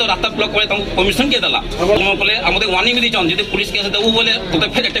बला जे तो रास्ता ब्लॉक करे तांको परमिशन के दला हम बोले मते वार्निंग भी दिचन जे पुलिस केस देउ बोले तते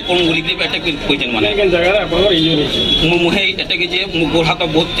फेर अटैक कोन बोली के अटैक कोइजन माने केन जगह रे अपन इंजरी मु मुहे अटैक जे मु गोड़ हाथ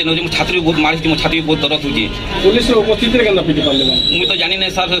बहुत चेनो जे छात्री बहुत मारिछि मु छात्री बहुत दर्द होजी पुलिस रो उपस्थित रे केना पिटि पाले मु तो जानि नै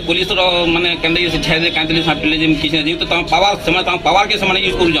सर पुलिस रो माने केंदे से छाय दे कांतली सापिले जे किछि जे तो ता पावर के समान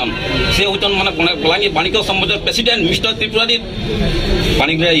यूज करू जान से होचन माने बलांगीर बाणिज्य संबंध प्रेसिडेंट मिस्टर त्रिपुरारी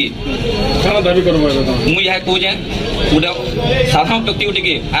पाणिग्राही कौन दाबी करबो मुई यह कहू जे गोटे साधारण व्यक्ति गोटे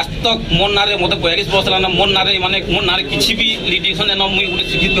के आज तक मोर नारे मत 42 वर्ष लाना मोर नारे माने मोर नारे किछि भी लिटिगेशन न मुई गोटे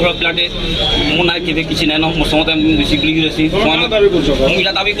शिक्षित घर पिलाटे मोर नारे केबे किछि नै न मोर समते सिकली रसी दाबी करछो मुई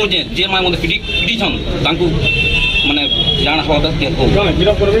दाबी करछे जे माय मते पिटिछन तांकू माने जान हवादा के को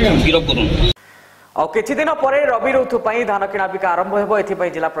गिरफ करबे गिरफ करूं और किछि दिन पर रबी ऋतु धान किणा बिका आरंभ हो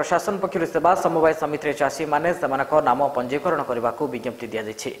जिला प्रशासन पक्षर सेवा समवाय समिति चाषी माने नाम पंजीकरण करने को विज्ञप्ति दि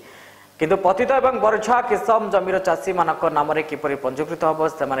जाइए किंतु पतित एवं बरछा किसम जमीर चाषी मान नाम किपर पंजीकृत हम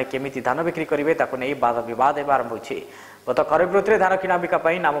से केमिति धान बिक्री करेंगे ताकू नहीं वाद बद आरंभ हो गत खरीफ ऋतु धान किणा बिका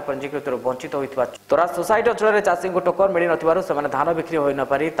नाम पंजीकृत वंचित होता तोरा सोसाइटी अंचल चाषी को टोकन मिल न धान बिक्री हो न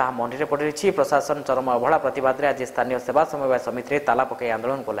पारि ता मंडी में पड़ी प्रशासन चरम अवहेला प्रतिवाद में आज स्थानीय सेवा समवाय समिति ताला पकई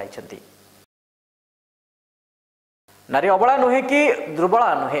आंदोलन चलाई। नारी अबला नुहे कि दुर्बला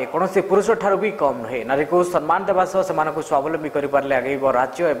नुहे कौन पुरुष ठारू भी कम नुहे नारी को सम्मान देवा सह से स्वावलंबी करें आगेब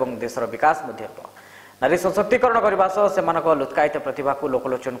राज्य और देशर विकास नारी सशक्तिकरण करने सह से लुत्कायित प्रतिभा को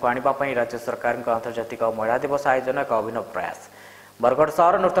लोकलोचन को आने राज्य सरकार आंतर्जातिक महिला दिवस आयोजन एक अभिनव प्रयास बरगढ़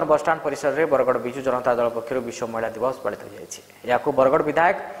सहर नूतन बसस्टाण्ड परिसर में बरगढ़ विजु जनता दल पक्षर विश्व महिला दिवस पालित हो बरगढ़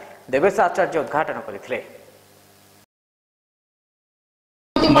विधायक देवेश आचार्य उद्घाटन करते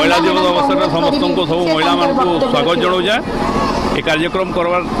महिला दिवस अवसर में समस्त को सब महिला मान को स्वागत जनाऊ जाए ये कार्यक्रम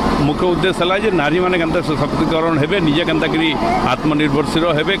करवार मुख्य उद्देश्य है नारी मैंने के सशक्तिकरण हे निजे के आत्मनिर्भरशील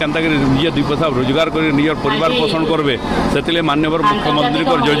हे के निजे दुई पैसा रोजगार कर निजर परिवार पोषण करेंगे से माननीय मुख्यमंत्री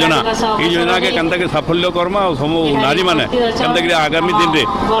योजना ये योजना के के साफल्य कर्म और सब नारी मैंने के आगामी दिन में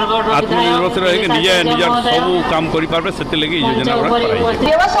आत्मनिर्भरशील हो निजे निजर सब काम करेंगे से योजना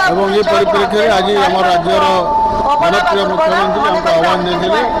ये परिप्रेक्षी आज आम राज्यर जनप्रिय मुख्यमंत्री हमको आह्वान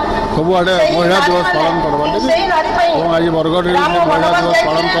देते सबुआड़े महिला दिवस पालन करवा आज बरगढ़ महिला दिवस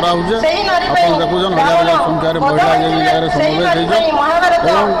पालन कराऊे आप देखुन हजार हजार संख्यार महिला जगह समवेत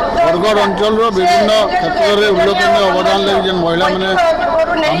हो बरगढ़ अंचल विभिन्न क्षेत्र में उल्लेखनीय अवदान लगे जेन महिला मैंने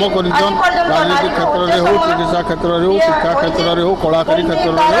काम कर राजनीतिक क्षेत्र में हो चिकित्सा क्षेत्र में हो शिक्षा क्षेत्र में हो कलाकारी क्षेत्र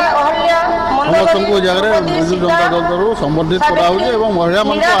में हो समस्त को जगह विजु जनता दल तरफ संबर्धित कराऊे महिला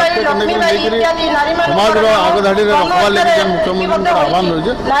मान आगे समाज आगधाड़ी रखवा लगे जेन मुख्यमंत्री आह्वान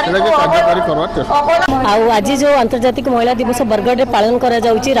रही कार्यकारी करवा चेष्टा आज जो अंतर्जातिक महिला दिवस बरगढ़ में पालन करा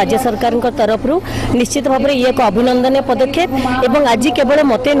जाउची राज्य सरकार तरफ निश्चित भाव में ये एक अभिनंदनीय पदक्षेप एवं आज केवल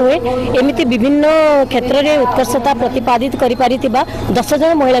मते नुहे एमती विभिन्न क्षेत्र में उत्कर्षता प्रतिपादित कर 10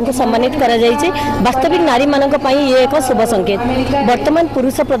 जन महिला को सम्मानित करा जाइए वास्तविक नारी मानक पई ये एक शुभ संकेत वर्तमान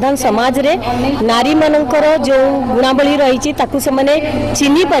पुरुष प्रधान समाज रे नारी मानकर जो गुणावली रही ताकू से माने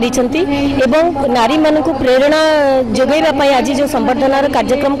चिन्ही पारिछंती एवं नारी मानक प्रेरणा जोगैबा पई आज जो संवर्धनार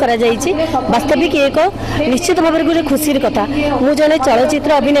कार्यक्रम करा जाइए वास्तविक एक निश्चित भाव में गोटे खुशी कथा मु जने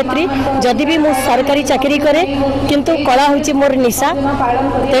चलचित्र अभिनेत्री जदि भी मु सरकारी चाकरी करे किंतु कला होची मोर निशा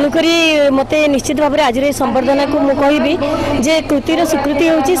तेणुकरी मते निश्चित भाव में आज संवर्धना को मु कहबी जे कृतिर स्वीकृति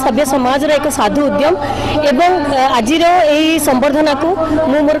होची सभ्य समाज एक साधु उद्यम एवं आज संवर्धना को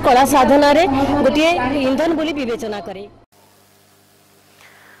मु मोर कला साधना रे गोटे इंधन बोली विवेचना करे।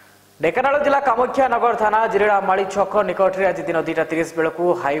 ढेंकानाल जिला कामाख्या नगर थाना जिरेड़ामाली छक निकट में आज दिन 2:30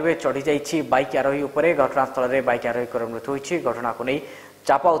 बेलू हाईवे चढ़ी जाइए बाइक आरोही उपर घटनास्थल में बाइक आरोही मृत्यु होती घटना को नहीं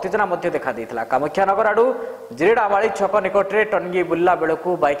चापा उत्तेजना देखा देता कामाख्या नगर आड़ू जिरेड़ामाली छक निकट में टनगी बुल्ला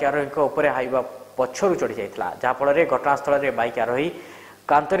बेलू बाइक आरोही हाईवे पछरू चढ़ी जाता जहाँफल घटनास्थल में बाइक आरोही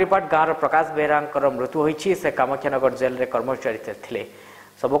कांतरीपाट गाँव प्रकाश बेहरा मृत्यु होती से कामाख्यानगर जेल रे कर्मचारी थे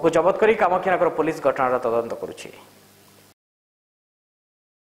सबको जबत कर कामाख्यानगर पुलिस घटनार तदंत करुछि।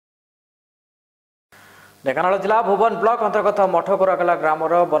 ढेंकानाल जिला भुवन ब्लॉक अंतर्गत मठगोरागला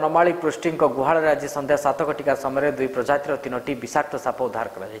ग्रामर बनमाली पृष्ठी गुहाल आज संध्या 7 घटिका समय 2 प्रजातिर 3टी विषाक्त साप उद्धार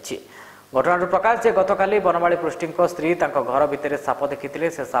कर घटना प्रकाश जे गतकाली बनमाली पृष्ठी स्त्री घर भितर साप देखी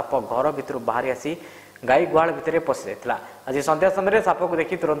से साप घर भितर बाहरी आसी गाई गुहाल भितर पशि जाता। आज संध्या समय साप को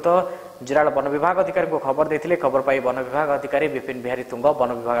देखी तुरंत जिराल वन विभाग अधिकारी को खबर देते। खबर पाई वन विभाग अधिकारी विपिन बिहारी तुंग,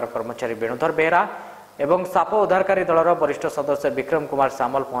 वन विभाग कर्मचारी वेणुधर बेहरा एवं साप उद्धारकारी दलर वरिष्ठ सदस्य विक्रम कुमार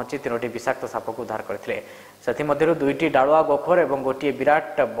सामल पहुंची 3टी विषाक्त साप को उद्धार करते। से 2टी डालुआ गोखर और गोटे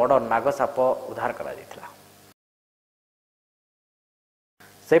विराट बड़ नाग साप उद्धार करा जायतिला।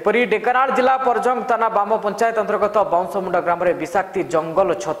 सेपरी ढेंकानाल जिला परजंग थाना बाम पंचायत अंतर्गत बाउंसमुंडा ग्राम में विषाक्ति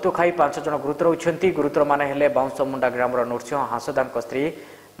जंगल छतु खाई 5 जन गुरुतर होती। गुरुतर माने हेले बाउंसमुंडा ग्राम नृसिंह हांसदा स्त्री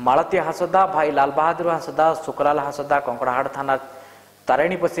मालती हांसदा, भाई लाल बहादुर हांसदा, सुकलाल हांसदा, कंकड़ाहाड़ थाना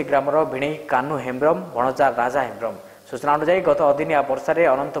तारिणीपसी ग्राम भिणी कानू हेम्ब्रम, भणजा राजा हेम्ब्रम। सूचना अनुसार गत अदिनिया वर्षा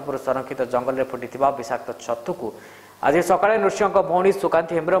अनंतपुर संरक्षित जंगल में फुटी विषाक्त छतु को आज सकाळे नृसिंह भौणी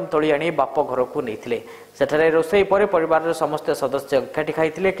सुकांती हेम्ब्रम तोली आनी बाप घर को नहीं सेठारे रोषेई पर परिवार समस्त सदस्य एकाठी खाई।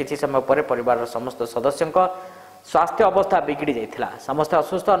 किछि समय पर परिवार समस्त सदस्यों स्वास्थ्य अवस्था बिगड़ी जाइथिला। समस्त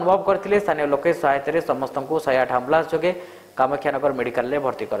असुस्थ अनुभव करथिले। स्थानीय लोके सहायता समस्त को 108 आम्बुलांस जोगे कामाख्यानगर मेडिकल में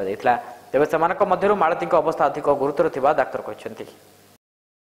भर्ती कर जाइथिला। तेबे सेमानक मध्यरु मालती अवस्था अधिक गुरुतर थिबा डाक्टर कहछन्ती।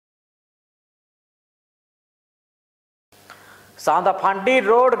 साउंदा फांडी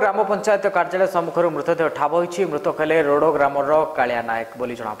रोड ग्राम पंचायत कार्यालय सम्मुखर मृतदेह ठाब होइछि। मृतक हेले रोड ग्रामर कालिया नायक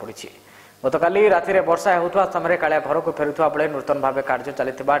बोली जଣାपड़ी। गतकाली राति वर्षा होता समय कालिया घर को फेरुवा बेले नूतन भाव कार्य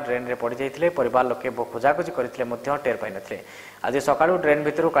चलता ड्रेन में पड़ जाते। परिवार लोके खोजाखोजी करते टेर पाई नथिले। आज सकाळु ड्रेन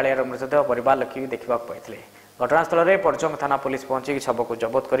भितर कालियार मृतदेह परिवार लोके देखा पाई। घटनास्थल में परजंग थाना पुलिस पहुंची शव को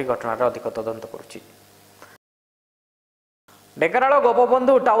जबत कर घटनार अधिक तदंत करुछि। ढेंकानाल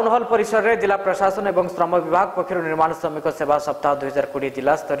गोपबंधु टाउन हॉल परिसर में जिला प्रशासन और श्रम विभाग पक्षर निर्माण श्रमिक सेवा सप्ताह 2020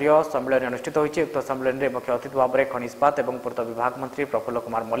 जिला स्तरीय सम्मेलन अनुष्ठित होती। उक्त सम्मेलन में मुख्य अतिथि भाव में खनि इस्पात और पूर्त विभाग मंत्री प्रफुल्ल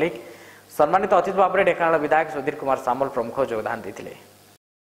कुमार मल्लिक, सम्मानित अतिथि भाव में ढेंकानाल विधायक सुधीर कुमार सामल प्रमुख योगदान देते।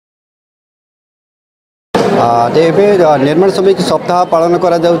 निर्माण श्रमिक सप्ताह पालन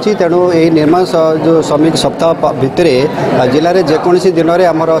करा जाउची। तेणु यही निर्माण जो श्रमिक सप्ताह भितर जिले में जेकोसी दिन में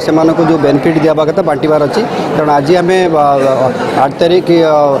आमर से जो बेनिफिट दिया कथा बांटबार अच्छी। तेणु आज आम 8 तारीख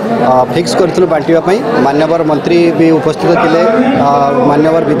फिक्स करूँ बांटापी। मान्यवर मंत्री भी उपस्थित थे,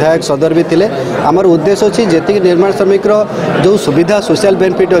 मान्यवर विधायक सदर भी थे। आमर उद्देश्य अच्छी जी निर्माण श्रमिक जो सुविधा सोशल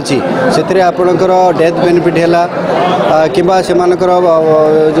बेनिफिट अच्छी से आपणकर डेथ बेनिफिट है कि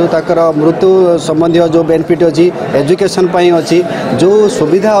जो मृत्यु संबंधी जो बेनिफिट अच्छी एजुकेशन अच्छी जो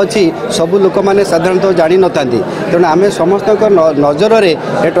सुविधा अच्छी सब लोक मैंने साधारणतः जानी न था। तेणु आम समस्त नजर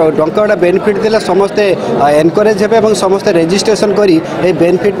में टंका बेनिफिट देला समस्ते एनकरेज हे समस्ते रेजिस्ट्रेशन करी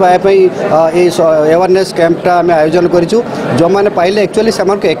बेनिफिट पाइबाई अवेयरनेस कैंपटा आम आयोजन करूँ। जो मैंने पाइले एक्चुअली से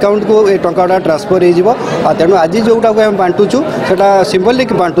अकाउंट को ये टंका ट्रांसफर हो। तेणु आज जोटा आम बांटुचु से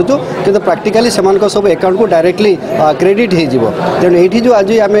सिंबलिक बांटुचु कि प्राक्टिकाली सब अकाउंट को डायरेक्टली क्रेडिट हो। तेणु ये जो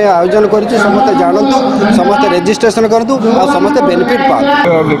आज आम आयोजन करूँ समस्ते जानतु, समस्ते रेजिस्ट्रेशन करूँ और समस्ते बेनिफिट पाँ।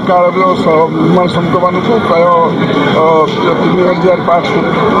 निर्माण श्रमिक मानक प्राय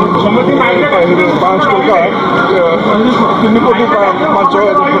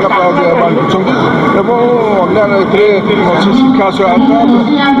 3500 शिक्षा सहायता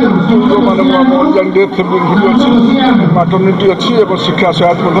जो मैंने डेथ अच्छी माटर्निटी अच्छी और शिक्षा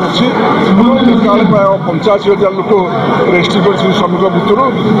सहायता अच्छी। प्राय 85,000 लोक रेजिस्ट्री कर श्रमिक भितर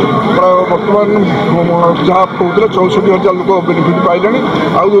प्राय बर्तमान जहाँ कहते 64,000 लोक बेनिफिट पाइले।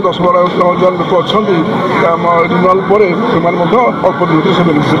 आउ जो 10-12,000 लोक अच्छा रिन्यूअल पर अल्प दिन से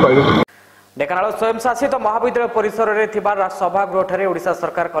बेनिफिट पाइले। ढेंकानाल स्वयं शासित महाविद्यालय परिसर में सभागृह ओडिशा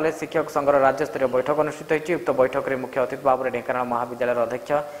सरकार कॉलेज शिक्षक संघर राज्यस्तरीय बैठक अनुष्ठित होती। उक्त बैठक में मुख्य अतिथि भाव में ढेंकानाल महाविद्यालय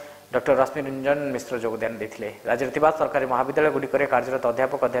अध्यक्ष डॉक्टर रश्मि रंजन मिश्र योगदान देते। राज्य में सरकारी महाविद्यालय गुड़िक कार्यरत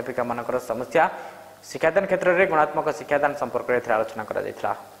अध्यापक अध्यापिका मान समस्या शिक्षादान क्षेत्र में गुणात्मक शिक्षादान संपर्क में आलोचना करा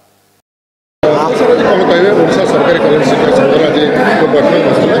जायतिला। ओडिशा सरकारी कॉलेज शिक्षक संघर आज बैठक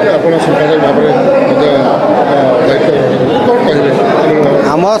बसला आप संपादक भाव दायित्व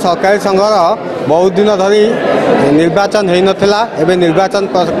आम सरकारी संघर बहुत दिन धरी निर्वाचन हो नाला। एवं निर्वाचन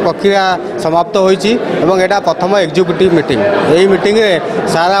प्रक्रिया समाप्त होइछि एवं एटा प्रथम एग्जीक्यूटिव मीटिंग। यही मीटिंग रे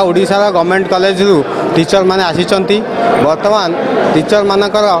सारा ओडिशा गवर्नमेंट कॉलेज रु टीचर माने आसीचंती। वर्तमान टीचर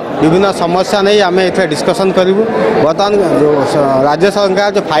मानकर विभिन्न समस्या नहीं आम ए डिस्कसन करूँ। बर्तमान राज्य सरकार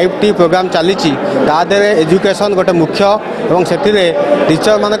जो 5T प्रोग्राम चली तादे एजुकेशन गोटे मुख्य और से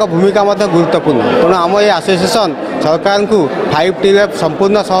टीचर मान भूमिका गुरुत्वपूर्ण। तेणु आम ये एसोसिएशन सरकार को 5T रे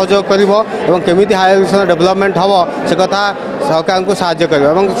संपूर्ण सहयोग कर केमिति हायर एजुकेशन डेवलपमेंट हम से कथा सरकार को साहाय्य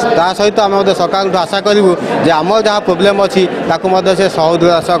कर सहित आम सरकार को आशा करूँ जे आम जहाँ प्रोब्लेम अच्छी से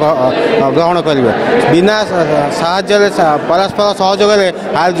सहृदय ग्रहण करेंगे बिना साहाय्य परस्पर सहयोग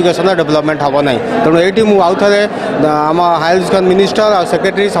हायर एजुकेशन डेवलपमेंट हम ना तेणु ये मुझे थे आम हायर एजुकेशन मिनिस्टर और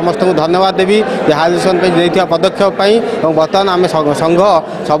सेक्रेटरी समस्त को धन्यवाद देवी हायर एजुकेशन पदक्षेप बर्तमान आम संघ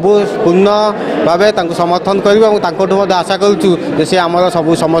सबू पूर्ण भाव समर्थन कर आशा करुँ सी आम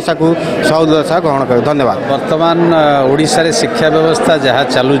सब समस्या को सहृदय ग्रहण कर धन्यवाद। वर्तमान ओडिशा रे शिक्षा व्यवस्था जहाँ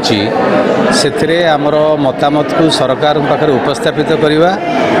चलुची से आमर मतामत को सरकार पाखे उपस्थापित करवा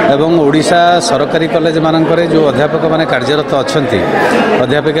एवं ओडिशा सरकारी कॉलेज मानक जो अध्यापक मैंने कार्यरत अच्छा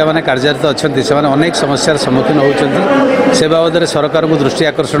अध्यापिका मैंने कार्यरत अच्छा से अनेक समस्यार सम्मुखीन होती से बाबद सरकार को दृष्टि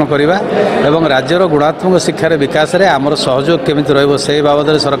आकर्षण करवा एवं राज्यर गुणात्मक शिक्षार विकास में आमर सहयोग केमी रे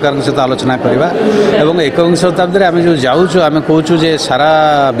बाबद सरकार सहित आलोचना करवा एवं 21 शताब्दी आम जो जाऊँ आम कहूँ जे सारा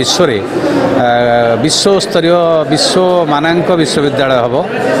विश्व विश्वस्तरीय विश्व मानांक विश्वविद्यालय हम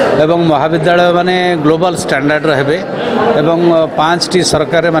एवं महाविद्यालय माने ग्लोबल स्टैंडर्ड हेबे एवं 5टी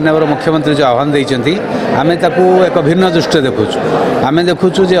सरकार माननीय मुख्यमंत्री जो आह्वान देइचंती आमे ताकू एक भिन्न दृष्टि देखुछु आमे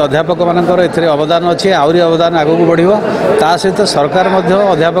देखुछु जे अध्यापक मानकर एथिरे अवदान अछि आउरी अवदान आगु बढ़िबो ता सहित सरकार मध्य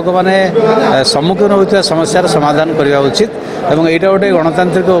अध्यापक माने सम्मुखीन होइता समस्यार समाधान करिवा उचित एवं एटा गोटे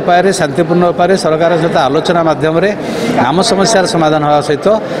गणतांत्रिक उपाय रे शांतिपूर्ण उपाय सरकार सहित आलोचना माध्यम रे आम समस्यार समाधान होवा सहित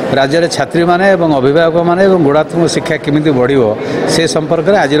राज्य रे छात्री माने एवं अभिभावक माने एवं गुणात्मक शिक्षा केमिति बढ़िबो से संपर्क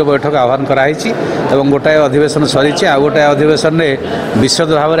रे आज बैठक आह्वान कराई एवं गोटाए अधिवेशन सरी आ गोटाए अधिवेशन में विशद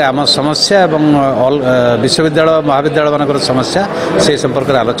भाव में आम समस्या एवं विश्वविद्यालय महाविद्यालय मानकर समस्या से संपर्क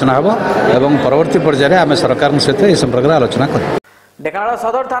में आलोचना हो एवं परवर्ती पर्यायर आम सरकार सहित ये संपर्क में आलोचना कर। ढेंकानाल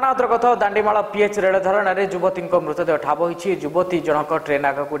सदर थाना अंतर्गत दांडीमाल पीएच रेल धारणा युवती मृतदेह ठाब होती युवती जनक ट्रेन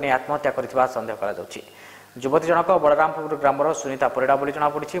आगक नहीं आत्महत्या कर सन्देह कर युवती जनक बलरामपुर ग्रामर सुनीता परिड़ा बोली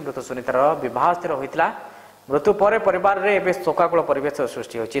जमापड़ी मृत सुनीतार बह स्थिर होता मृत्यु पर परिवार रे एबे शोकाकुल परिवेश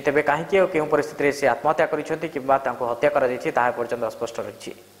सृष्टि होछि तेबे काहेकि और केउ परिस्थिति रे से आत्महत्या करिसेंति किबा तांको हत्या करा दैछि ताहा पर्यंत स्पष्ट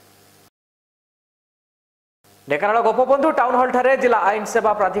रहिछि। ढेंकानाल गोपबंधु टाउन हॉल ठारे जिला आईन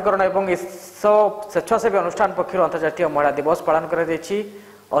सेवा प्राधिकरण एवं स्वेच्छासेवी अनुष्ठान पक्षर अंतर्जातीय महिला दिवस पालन करा दैछि।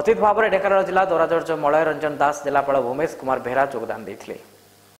 अतिथि भाव में ढेंकानाल जिला दौराजर्ज मलय रंजन दास जिलापाल भूमेश कुमार बेहरा योगदान देथिले।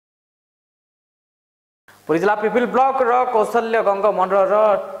 पुरी जिला पिपिल ब्लॉक रो कौशल्य गंग मंडल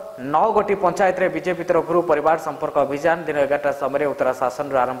 9 गोटी पंचायत रे बीजेपी तरफ परिवार संपर्क अभियान दिन 11टा समय उत्तरा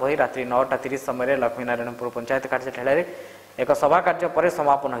शासन आरंभ हो रात्रि 9:30 समय लक्ष्मीनारायणपुर पंचायत कार्यालय एक सभा कार्य पर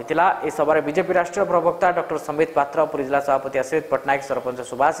समापन होता। इस सभा बीजेपी राष्ट्रीय प्रवक्ता डॉक्टर संबित पात्र पुरी जिला सभापति आश्रित पट्टनायक सरपंच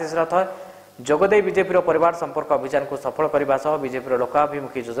सुभाषिष रथ जोगदे बीजेपी परिवार संपर्क अभियान को सफल करने बीजेपी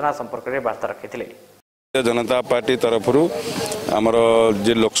लोकाभिमुखी योजना संपर्क में वार्ता रखी। जनता पार्टी तरफ आमर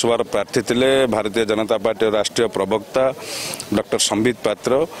जे लोकसभा प्रार्थी थे भारतीय जनता पार्टी राष्ट्रीय प्रवक्ता डॉक्टर संबित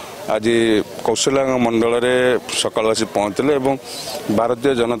पात्र आज कौशल्या मंडल में सकाल आसी पहुँचले और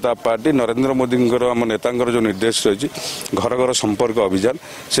भारतीय जनता पार्टी नरेंद्र मोदी आम नेता जो निर्देश रही घर घर संपर्क अभियान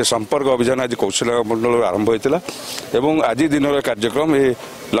से संपर्क अभियान आज कौशल्या मंडल में आरंभ होता और आज दिन कार्यक्रम ये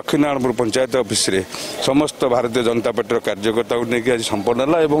लक्ष्मीनारायणपुर पंचायत ऑफिस रे समस्त भारतीय जनता पार्टी कार्यकर्ता को लेकिन आज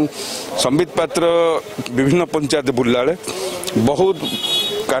संपन्न है। संबित पात्र विभिन्न पंचायत बुलला बहुत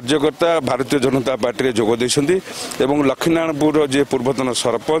कार्यकर्ता भारतीय जनता पार्टी रे जोग देइछन्ती एवं लक्ष्मीनारायणपुर जे पूर्वतन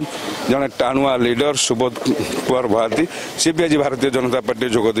सरपंच जने टाणुआ लीडर सुबोध कुमार भारती सी भी आज भारतीय जनता पार्टी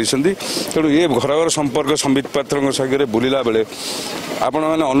जोग देइछन्ती। तेणु ये घर घर संपर्क संबित पात्र संगे बुलिला बेले आपण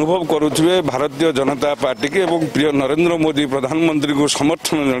मैंने अनुभव करुवे भारतीय जनता पार्टी के एवं प्रिय नरेंद्र मोदी प्रधानमंत्री को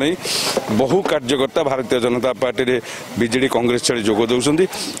समर्थन जन बहु कार्यकर्ता भारतीय जनता पार्टी रे बीजेडी कांग्रेस छाड़ी जोग दौरान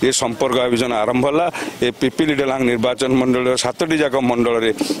ये संपर्क अभियान आरंभ है। ये पिपिली डेलांग निर्वाचन मंडल 7टी जाक मंडल रे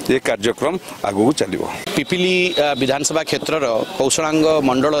ये कार्यक्रम आगू चलो। पिपिली विधानसभा क्षेत्र कौशलांग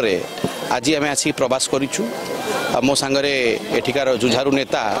मंडल रे आज आम आसिक प्रवास करूँ मो सांगरे एठिकार जुझारू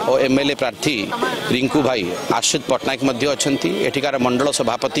नेता और एमएलए प्रार्थी रिंकू भाई आश्रित पट्टनायक अच्छा एठिकार मंडल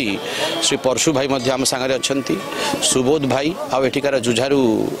सभापति श्री परशु भाई आम सांगरे अच्छा सुबोध भाई आउ एठिकार जुझारू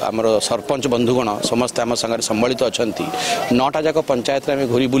आमर सरपंच बंधुगण समस्ते आम सांगरे सम्मिलित अच्छा 9टा जाक पंचायत आम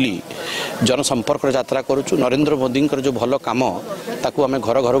घूरी बुली जनसंपर्क यात्रा करुचु नरेंद्र मोदी जो भल कम ताकू आम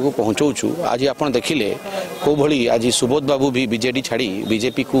घर घर को पहुँचाऊँ। आज आप देखिले कौ भली आज सुबोध बाबू भी बीजेडी छाड़ी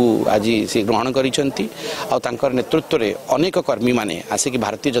बीजेपी को आज से ग्रहण करिसेंती आ तांकर नेतृत्व में अनेक कर्मी माने आसिक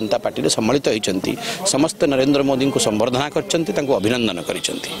भारतीय जनता पार्टी सम्मिलित होती समस्त नरेंद्र मोदी को संबर्धना करछंती तांको अभिनंदन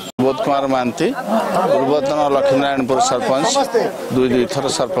करिसेंती। बोध कुमार महांती पूर्वतन लक्ष्मीनारायणपुर सरपंच दुई थर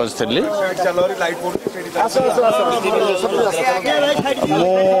सरपंच थी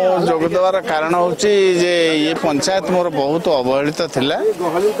मो जोगदेवार कारण हूँ ये पंचायत मोर बहुत अवहेलित थिला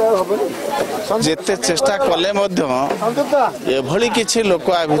जेते चेष्टा कले एभली किछि लोक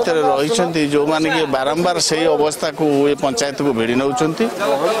आ भितर रही जो माने कि बारंबार से अवस्था को ये पंचायत को भिड़ी नौ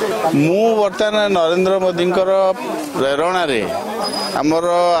मु बर्तमान नरेंद्र मोदी प्रेरणा रे आमर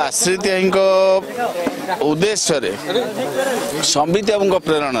आश्रित उद्देश्य रे संबित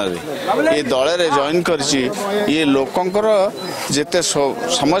प्रेरणा रे ये दल रे जॉइन करछि ये लोकंकर जेते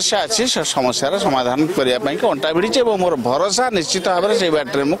समस्या अच्छी से समस्यार समाधान करिया पई के अंटा भिड़ी छे मोर भरोसा निश्चित भाव में से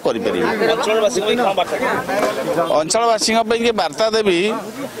बाटरे मु करि परिबी अंचलवासी के वार्ता देवी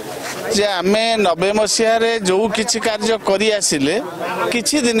जे आमे 90 मसीह जो किछि कार्य करी आसिले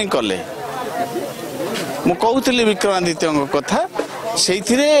किछि दिन कले मु कहूली विक्रमादित्य कथा से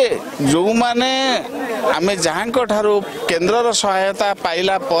जो माने आमे जहाँ केन्द्र सहायता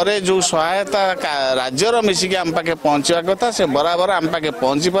पाइला परे जो सहायता राज्यर मिसिकी आम पाखे पहुँचा कथा से बराबर आम पाखे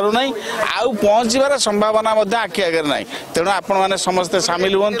पहुँची पारु नहीं आउ पहुँचबार संभावना आखि आगे ना तेणु आपण मैंने समस्ते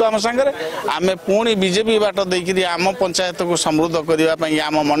सामिल हूँ आम सागर आम पुणी बीजेपी बाट देकर आम पंचायत को समृद्ध करने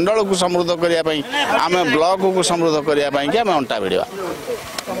आम मंडल को समृद्ध करने आम ब्लॉक को समृद्ध करने आम अंटा भिड़ा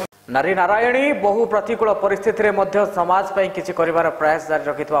नारी नारायणी बहु प्रतिकूल परिस्थिति रे मध्य समाज पई किछि करिवार प्रयास जारी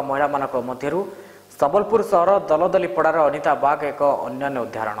रखितवा महिला मानक मध्यरु सबलपुर सहर दलदली पड़ार अनिता बाग एक अन्य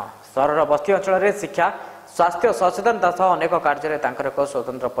उदाहरण सहर बस्ती अंचल रे शिक्षा स्वास्थ्य सचेतनता सह अनेक कार्य तांकर एक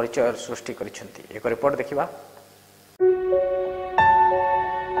स्वतंत्र परिचय सृष्टि करिसेंती एक रिपोर्ट देखिबा।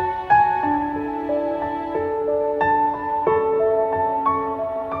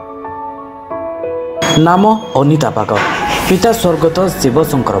 नाम अनिता बाग पिता स्वर्गत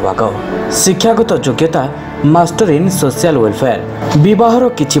शिवशंकर बाग शिक्षागत योग्यता मास्टर इन सोशल वेलफेयर विवाहर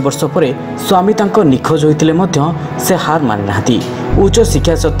किछि वर्ष परे स्वामी तांको निखोज होइतिले मध्य से हार मानि नाहांती उच्च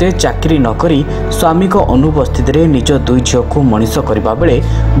शिक्षा सत्वे चाकरी नकरी स्वामी को अनुपस्थित रे निज दुई झियो को मनीष करबा बेले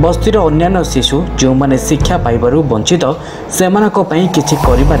बस्तीर अन्यान्य शिशु जो माने शिक्षा पाइबारु वंचित सेमानक पई किछि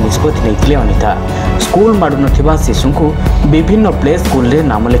करिबा निष्पत्ति नैथिले अनिता स्कूल माडु नथिबा शिशु को विभिन्न प्ले स्कूल रे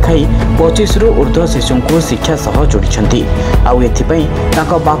नाम लेखाई 25 रु ऊर्ध्व शिशु को शिक्षा सह जोड़िछंती आउ एथिपई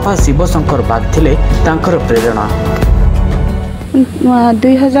तांको बापा शिवशंकर बाग थिले तांकर प्रेरणा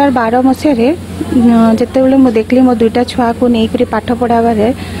 2012 मसीह जिते बड़े मुझे देखली मो दुईटा छुआ को नहीं पाठ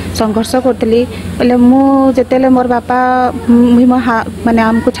पढ़ाबार संघर्ष करी मुझे मोर बापा मो माने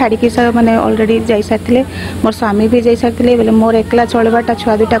आमको छाड़ी माने ऑलरेडी जाई सारी मोर स्वामी भी जाई सारी बोले मोर एकला चलवाटा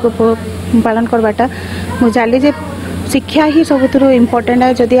छुआ दुईटा को पालन करवाटा मुझे जानी जे शिक्षा ही सबुठ इम्पोर्टेंट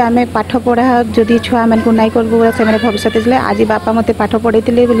है जदि आम पाठ पढ़ा जदि छुआ मान को नहीं करूँ से भविष्य आज बापा मत पाठ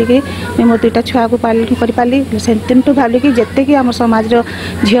पढ़े बोलिकी मो दुईटा छुआ को पालन कर पाली से भाविली कि जिते कि आम समाज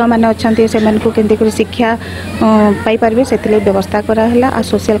झील मैंने अच्छा से केमती शिक्षा पाइपर से व्यवस्था कराला आ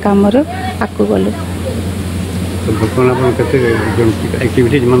सोशल काम आगू गलु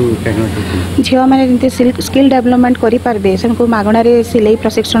झील मैंने स्किल डेवलपमेंट करेंगे से मागणार सिलाई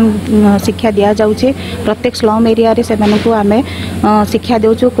प्रशिक्षण शिक्षा दि जाऊे प्रत्येक स्लम एरिया से आम शिक्षा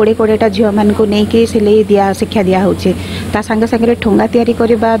देचु 20-20टा झील मान को लेकिन सिलाई दिया शिक्षा दिया सागे सागे ठोंगा तैयारी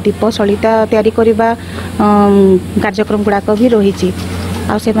करवा दीप सलिता तैयारी करवा कार्यक्रम गुड़ाक भी रही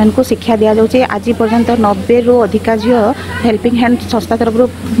आ से शिक्षा दि जाऊे आज पर्यंत 90 रु अधिका झील हेल्पिंग हैंड संस्था तरफ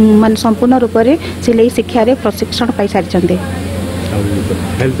मान संपूर्ण रूप से सिलाई शिक्षा प्रशिक्षण पाई सारी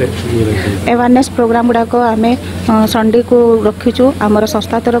अवेयरनेस प्रोग्राम गुड़ाक आम संडे को रखीचु आमर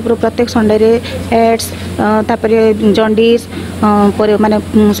संस्था तरफ प्रत्येक संडे एड्स तापर जंडिस माने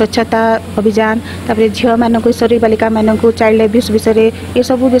स्वच्छता अभियान तापर झील मानक किशोरी बालिका मानक चाइल्ड एब्यूज विषय ये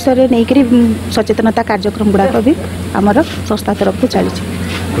सब विषय नहीं सचेतनता कार्यक्रम गुड़ाक भी आमर संस्था तरफ चली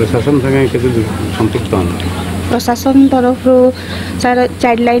प्रशासन तरफ सार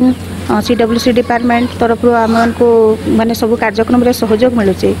चाइल्ड लाइन CWC डिपार्टमेंट तरफ आम को माने सब कार्यक्रम रे सहयोग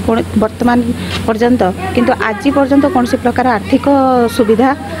मिलुचे वर्तमान पर्यंत किंतु आज पर्यंत कौन सी प्रकार आर्थिक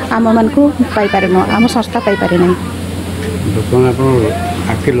सुविधा आम मान को पाई पारे आम संस्था पाई पारे नहीं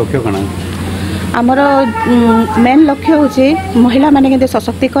आमर मेन लक्ष्य हूँ महिला माने के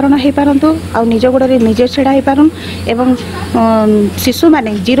सशक्तिकरण हो पारंतु आ निज गोड़े निजे छड़ा हो पारन एवं शिशु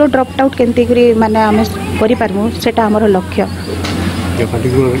माने जीरो ड्रॉप आउट केमती माने आम करिपारमु सेटा आमर लक्ष्य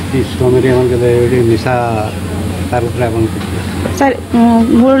सर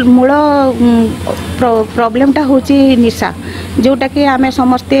मूल प्रॉब्लमटा हूँ निशा जोटा कि आम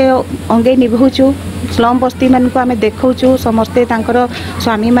समस्ते अंगे निभाऊँ स्लम बस्ती मानक आम देखु समस्ते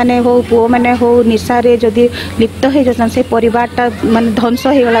स्वामी मैंने हो पुओ मैंने हो निशार जदि लिप्त हो जाता से परिवारटा माने ध्वंस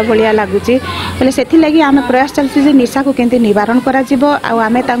हो गला भाया लगुच बोले से आम प्रयास चलती निशा को केमती निवारण करा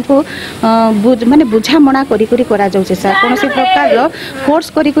माने बुझामणा करा जाउछे सर कौन प्रकार फोर्स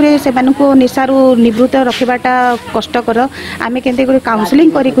करी से निशारू निवृत्त रखा कष्टकर आम के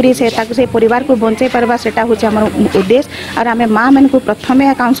काउंसलिंग करी से परिवार को बंचाई पार्बा सेटा होचे हमर उद्देश्य और आम माँ मान को प्रथम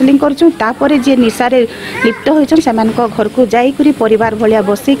काउंसलिंग करछुं तापर जे निशारे लिप्त होइछन से घर को जाई परिवार भलिया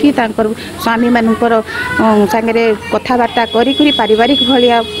बसिकी स्वामी मानकर सांगे कथबार्ता करी पारिवारिक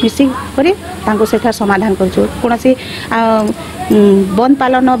भलिया मिसिक से समाधान करछुं कौन बंद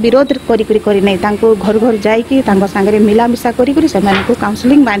पालन विरोध करी नहीं घर घर जाइकी सांगे मिलामिशा करी से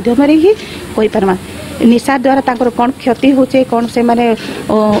काउंसलिंग माध्यम ही कहि पारमा निशा द्वारा तांकर कौन क्षति होचे कौन से माने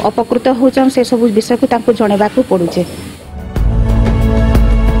अपकृत होचन से सब विषय को तांको जणेबा को पड़ुचे।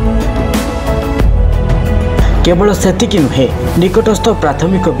 केवल सेतिकी नुहे निकटस्थ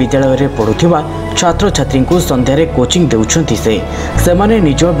प्राथमिक विद्यालय रे पढ़ुथिबा छात्र छात्री को संध्यारे कोचिंग देउछंती से माने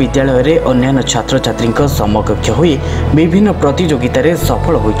निज विद्यालय रे अन्य छात्र छात्री समकक्ष होई विभिन्न प्रतियोगिता रे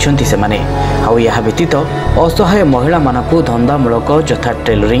सफल होइछंती से माने आ यह व्यतीत असहाय महिला मानकु धंदामूलक यथा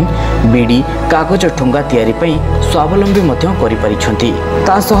टेलरिंग बीड़ी कागज ठुंगा तैयारी पई स्वावलंबी मध्य करि परिछंती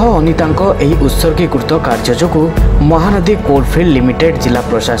तासह अनितांक एही उत्सर्गीकृत कार्य जोगु महानदी कोलफील्ड लिमिटेड जिला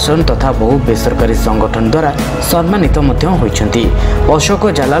प्रशासन तथा बहु बेसरकारी संगठन द्वारा सम्मानित मध्य होइछंती। अशोक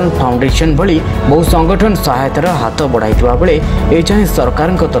जालाल फाउंडेशन भली बहु संगठन सहायतार हाथ बढ़ाइथिबा बेले एजाए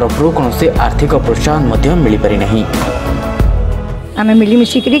सरकार तरफ कौन आर्थिक प्रोत्साहन मध्य मिल पारि नहीं। आम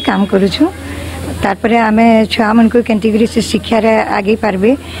मिलिमिशिकी काम करूँ तारपर आम छुआ मन को केमती से शिक्षा आगे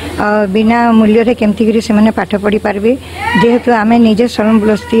पार्बे बिना मूल्य केमती से मैंने पाठ पढ़ी पार्बे जेहेतु आम निजे सलम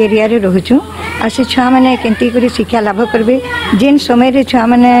बस्ती एरिया रोचु आ से छुआ मैंने केमती शिक्षा लाभ करेंगे जेन समय छुआ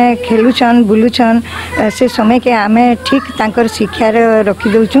मैंने खेलुछन बुलुछन से समय के आम ठीक तांकर शिक्षा रखी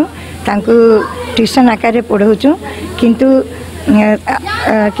दौचु तांको ट्यूशन आकार पढ़ाऊँ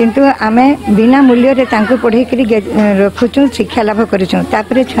किंतु आमे बिना मूल्य रे तांको पढ़े करी रखुचु शिक्षा लाभ करूँ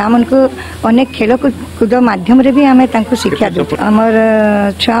तापर छुआ मन को अनेक खेल कूद माध्यम रे भी आमे तांको शिक्षा दो हमर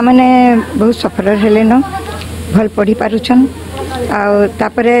छुआ मैंने बहुत सफल हेले न भल पढ़ी पारुछन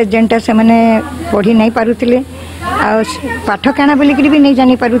तापर जेनटा से माने पढ़ी नहीं पारुतिले पाठ काना बोलिक भी नहीं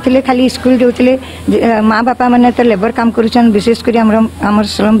जानी पारुतिले खाली स्कूल जाउतिले माँ बापा माने तो लेबर काम करूछन विशेष करी हमर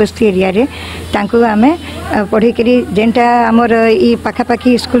स्लम बस्ती एरिया रे तांको आमे पढ़ी करी जेनटा हमर ई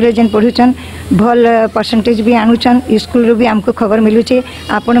पाखापाखी स्कूल रे जेन पढ़ुछन भल परसेंटेज भी आनुछन स्कूल रो भी हमको खबर मिलुचे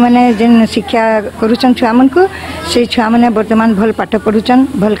आपण माने जेन शिक्षा करूछन छुआ मन को से छुआ माने वर्तमान भल पाठ पढ़ुछन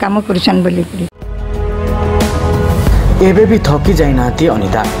भल काम करूछन बोलिक एबे भी थकी जाई नाती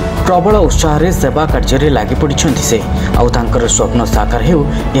अनिता प्रबल उत्साह रे सेवा कार्य लगी पड़ी से आउ तांकर स्वप्न साकार हेउ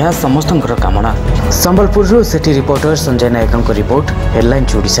यह समस्तंकर कामना। संबलपुर सिटी रिपोर्टर संजय नायक report headline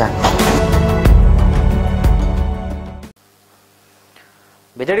Odisha.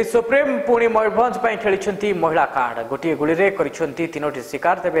 BJD supreme पुणी मयूरभंज खेली महिला कार्ड गोटे गुली रे करिसेंती तीनोटी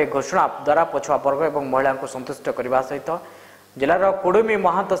शिकार तेबे घोषणा द्वारा पछुआ वर्ग और महिला को संतुष्ट करने सहित जिलार कुडुमी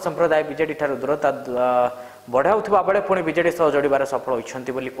महंत संप्रदाय बिजेडी ठारू दूरता बढ़ाऊा बेले पुणी बिजेडी सह जोड़बार सफल होती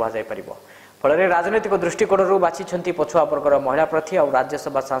कहुपर फल राजनैतिक दृष्टिकोण बाछी पछुआ वर्गर महिला प्रार्थी और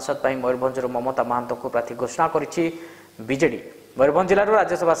राज्यसभा सांसद मयूरभंज ममता महंत को प्रार्थी घोषणा करिछि बिजेडी। मयूरभंज जिलार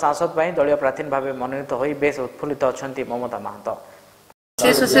राज्यसभा सांसद दलीय प्रार्थी भाव मनोनीत हो बेस उत्फुल्लित अच्छा ममता महंत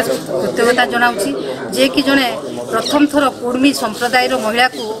शेष कृतज्ञता जनाऊँगी जे कि जड़े प्रथम थर कुर्मी संप्रदाय महिला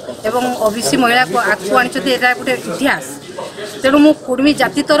को एवं ओबीसी महिला को आगू आनी गोटे इतिहास तेणु मु कुर्मी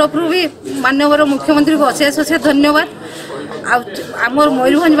जाति तरफ भी माननीय मुख्यमंत्री को अशेष अशेष धन्यवाद। आमर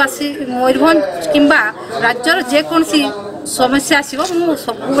मयूरभंजवासी मयूरभंज किंबा राज्यर जेकोसी समस्या आसो मु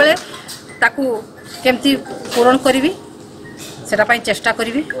सब केमती पूरण करी से चेष्टा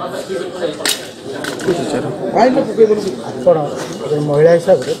करी। महिला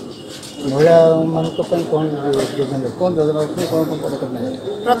हिसाब से महिला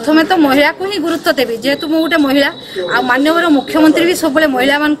प्रथमे तो महिला को ही गुरुत्व देवी जेहेतु मु गोटे महिला आ माननीय मुख्यमंत्री भी सब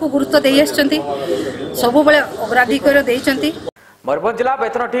महिला मान को गुरुत्व दे सब अग्राधिकार देइचंती। मयूरभंज जिला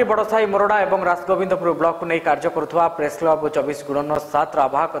बेतनटी बड़साई मोरडा और राजगोविंदपुर ब्लॉक को नहीं कार्य करुवा प्रेस क्लब 24/7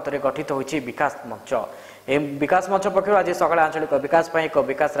 आवाहकतरे गठित होती विकास मंच। विकास मंच पक्षर आज सकाଳେ आंचलिक विकास एक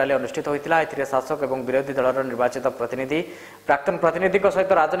विकास रैली अनुष्ठित होता है। शासक और विरोधी दलर निर्वाचित प्रतिनिधि प्राक्तन प्रतिनिधि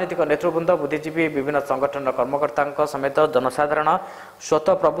सहित राजनीतिक नेतृवृंद बुद्धिजीवी विभिन्न संगठन कर्मकर्ता समेत जनसाधारण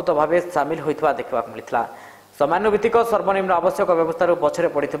स्वतःप्रभूत भाव सामिल होता देखा मिलता। समानुभित्तिक सर्वनिम्न आवश्यक व्यवस्था पछरे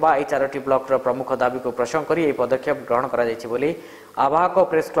पड़ा यह 4टी ब्लॉक प्रमुख दाबी को प्रसंग कर यह पदक्षेप ग्रहण कर आवाहक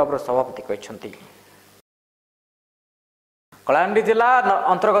प्रेस क्लब सभापति कहते। कलाहांडी जिला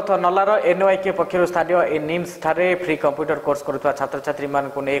अंतर्गत नल्लार एनओआईके पक्षर स्थानीय निम्स ठारे फ्री कंप्यूटर कोर्स करुवा छात्र छात्री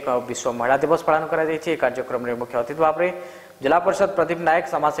मानक एक विश्व महिला दिवस पालन कर कार्यक्रम में मुख्य अतिथि भाव में जिला परिषद प्रदीप नायक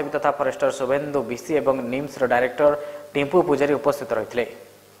समाजसेवी तथा फरेस्टर शुभेन्दु बीसी और निम्स डायरेक्टर टिंपू पूजारी उपस्थित रही।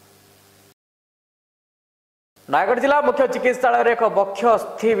 नयगढ़ जिला मुख्य चिकित्सालय एक बक्ष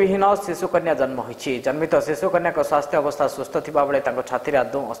अस्थिविहीन शिशुकन्या जन्म होती। जन्मित शिशुकन्या स्वास्थ्य अवस्था सुस्थ थिबा बेले छाती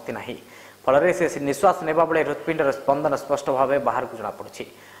आदौ अस्थि नहीं फल से निश्वास नेबा बेले हृत्पिंडर स्पंदन स्पष्ट भाव बाहर को जमापड़ी।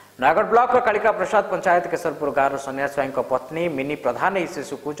 नयगढ़ ब्लॉक कालिका प्रसाद पंचायत केशरपुर गाँव सन्यासी पत्नी मिनी प्रधान यह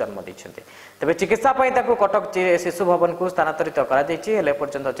शिशु को जन्म देते। तेज चिकित्सा कटक शिशु भवन को स्थानांतरित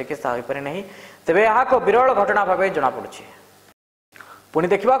कर चिकित्सा हो पारि नहीं। तेज यह एक विरल घटना भाव जमापड़ी। पुणी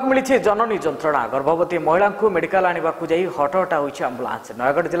देखा मिली जननी जंत्रणा गर्भवती महिला को मेडिकल आने हटहटा होती आंबुलांस।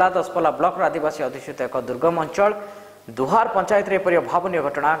 नयगढ़ जिला दसपल्ला ब्लॉक आदिवासी अधिष्ठित एक दुर्गम अंचल दुहार पंचायत एपरी अभावन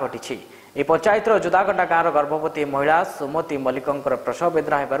घटना घटी। यह पंचायत जुदागंडा गाँव गर्भवती महिला सुमती मल्लिकर प्रसव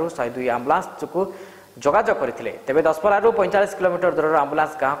वेदना होगार 102 आंबुलांस को जोगाजोग करते। तेज दसपल्लू 45 किलोमीटर दूर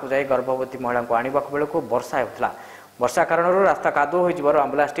आंबुलांस गाँव को जाई गर्भवती महिला को आने बेलू वर्षा होता। वर्षा कारण रास्ता कादुओ हो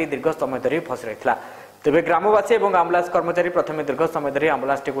आंबुलांस दीर्घ समय धरी फसी रही। तेज ग्रामवासी और आंबुलांस कर्मचारी प्रथम दीर्घ समय धरी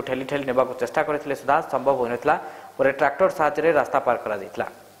आंबुलांस को ठेली ठेली नेबा चेष्टा करते सुधा संभव होता पर ट्रैक्टर साहाय्य रास्ता पार कर।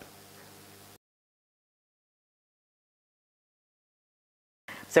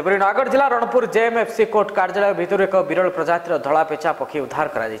 सेपरी नयगढ़ जिला रणपुर जेएमएफसी कोर्ट कार्यालय भितर एक विरल प्रजातिर धला पेचा पक्षी उद्धार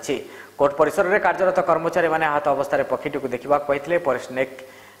कर कोर्ट परिसर में कार्यरत कर्मचारी मैंने आहत अवस्था पक्षीटी को देखा पाई। स्नेक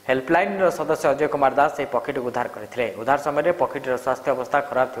हेल्पलाइन सदस्य अजय कुमार दास यह पक्षीटी उद्धार करते। उद्धार समय पक्षीटर स्वास्थ्य अवस्था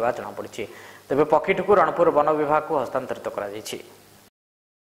खराब थी जमापड़ी। तेज पक्षीटी को रणपुर वन विभाग को हस्तांतरित कर।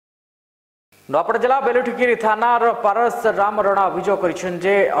 नूआपड़ा जिला बेलुठिकी थानार पारस राम रणा अभियोग कर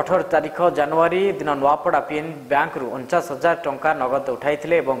 18 तारीख जनवरी दिन नूआपड़ा पीएन बैंक 49,000 टंका नगद उठाई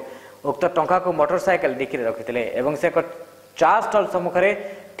उक्त टंका को मोटरसाइकेल डिक्की रखिते से चा स्टल सम्मुखें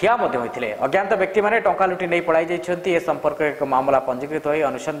ठिया होते। अज्ञात व्यक्ति मैंने टंका लुटि नहीं पलाई जाइछन्ति। ए संपर्क एक मामला पंजीकृत हो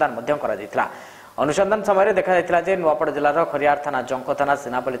अनुसंधान अनुसंधान समय देखा नूआपड़ा जिलार खरियार थाना जंक थाना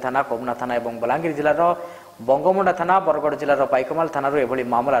सीनापल्ली थाना कोमुना थाना और बलांगीर जिलार बंगमुंडा थाना बरगड़ जिलार पाइकमाल थाना एभली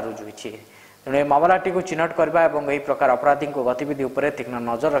मामला रुजु होती। तेणु यह मामलाटी को चिन्हट करने और यही प्रकार अपराधी गतिविधि उपर तीक्ष्ण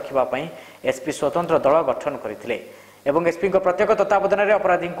नजर रखापी एसपी स्वतंत्र दल गठन करते। एसपी प्रत्येक तत्वावधान में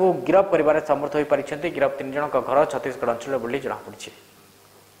अपराधी को गिरफ्त कर समर्थ हो पारि। गिरफ्त 3 जन घर छत्तीसगढ़ अंचल बोली जमापड़ी।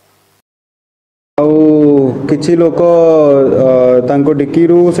 किछि लोक डिक्की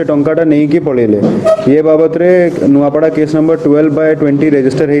से टंकाटा नहीं कि पलैले ये बाबत नुआपड़ा केस नंबर 12/20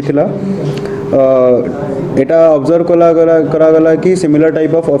 रेजिस्टर होता। एटा ऑब्जर्व करागला कि similar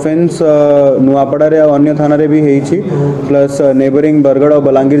type of offence Nuapada रे अन्य थाना रे भी हेछि प्लस नेबरिंग बरगड़ और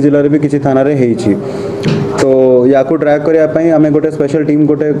बलांगीर जिले रे भी किसी थाना रे हेछि। तो या को ट्रैक करिया पई आमे गोटे स्पेशल टीम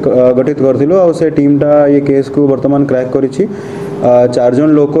गोटे गठित करथिलो और से टीमटा ये केस को वर्तमान क्रैक करिछि। 4 जन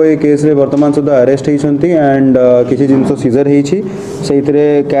लोक ये केस रे वर्तमान सुधा अरेस्ट होइछन्ति एंड किसी जिनसो सीजर होइछि।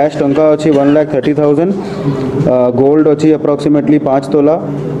 सेइतरे कैश टंका अछि 1,30,000 गोल्ड अछि अप्रोक्सीमेटली 5 तोला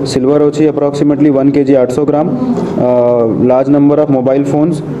सिल्वर अछि approximately 1 kg 800 gram large number of mobile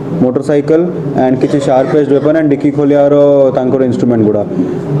phones motorcycle and किसी sharp aged weapon and dicky खोलियार तांकर इंस्ट्रूमेंट गुड़ा।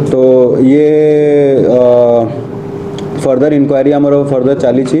 तो ये फर्दर इंक्वायरी आमर फर्दर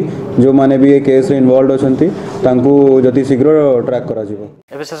चली जो माने भी ये केस रे इन्वॉल्व अछंती तांकु जति शीघ्र ट्रैक करा जिवो।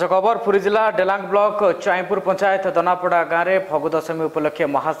 एबे शेष खबर पुरी जिला डेलांग ब्लॉक चाईपुर पंचायत दनापड़ा गाँव में फगु दशमी उपलक्षे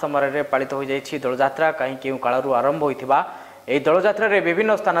महासमर पालित हो जाइछि दोल यात्रा कहीं केउ कालरू आरंभ होइथिबा एही दोल यात्रा रे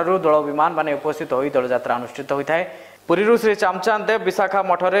विभिन्न स्थानरू दोल विमान माने उपस्थित होई दोल यात्रा अनुष्ठित होइथाय। पुरीरू श्री चामचांद देव विशाखा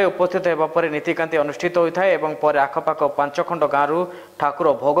मठरे उपस्थित होगा पर नीतिकांति अनुष्ठित होता है और पर आखपाख 5 खंड गाँव ठाकुर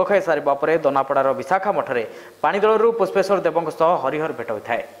भोग खाई सारिबा परे दनापड़ार विशाखा मठरे पाणीदलू पुष्पेश्वर देवों सह हरिहर भेट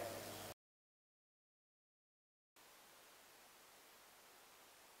होता है।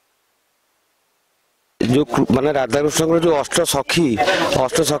 जो माने राधाकृष्ण जो अष्ट सखी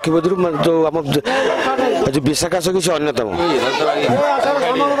मध्य जो आम जो विशाखा सखी से अन्यतम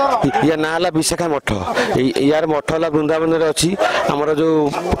या ना विशाखा मठ यार मठ है वृंदावन अच्छी आमर जो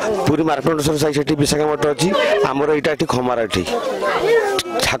पूरी मार्कंडेश्वर साई से विशाखा मठ अच्छी आमर यहाँ ये खमार ये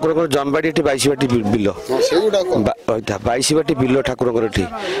ठाकुर जमबाड़ी ये 22 बाटी बिल 22 बाटी बिल ठाकुर कि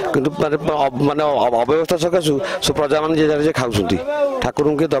माने अव्यवस्था सकाशु सब प्रजा मैंने खाऊँ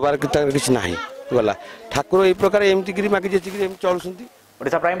ठाकुर के दबार किसी ना गला ठाकुर यही प्रकार एमती मागी चलुँच।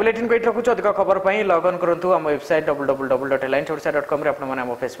 ओडिशा प्राइम बुलेटिन को रखुच अधिक खबर पर लगइन करूँ आम वेबसाइट www.headlinesodisha.com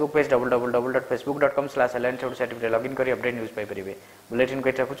आम फेसबुक पेज www.facebook.com/headlinesodisha लगइन कर अपडेट न्यूज पाइपर। बुलेटिन को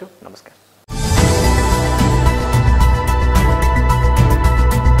रखुच। नमस्कार।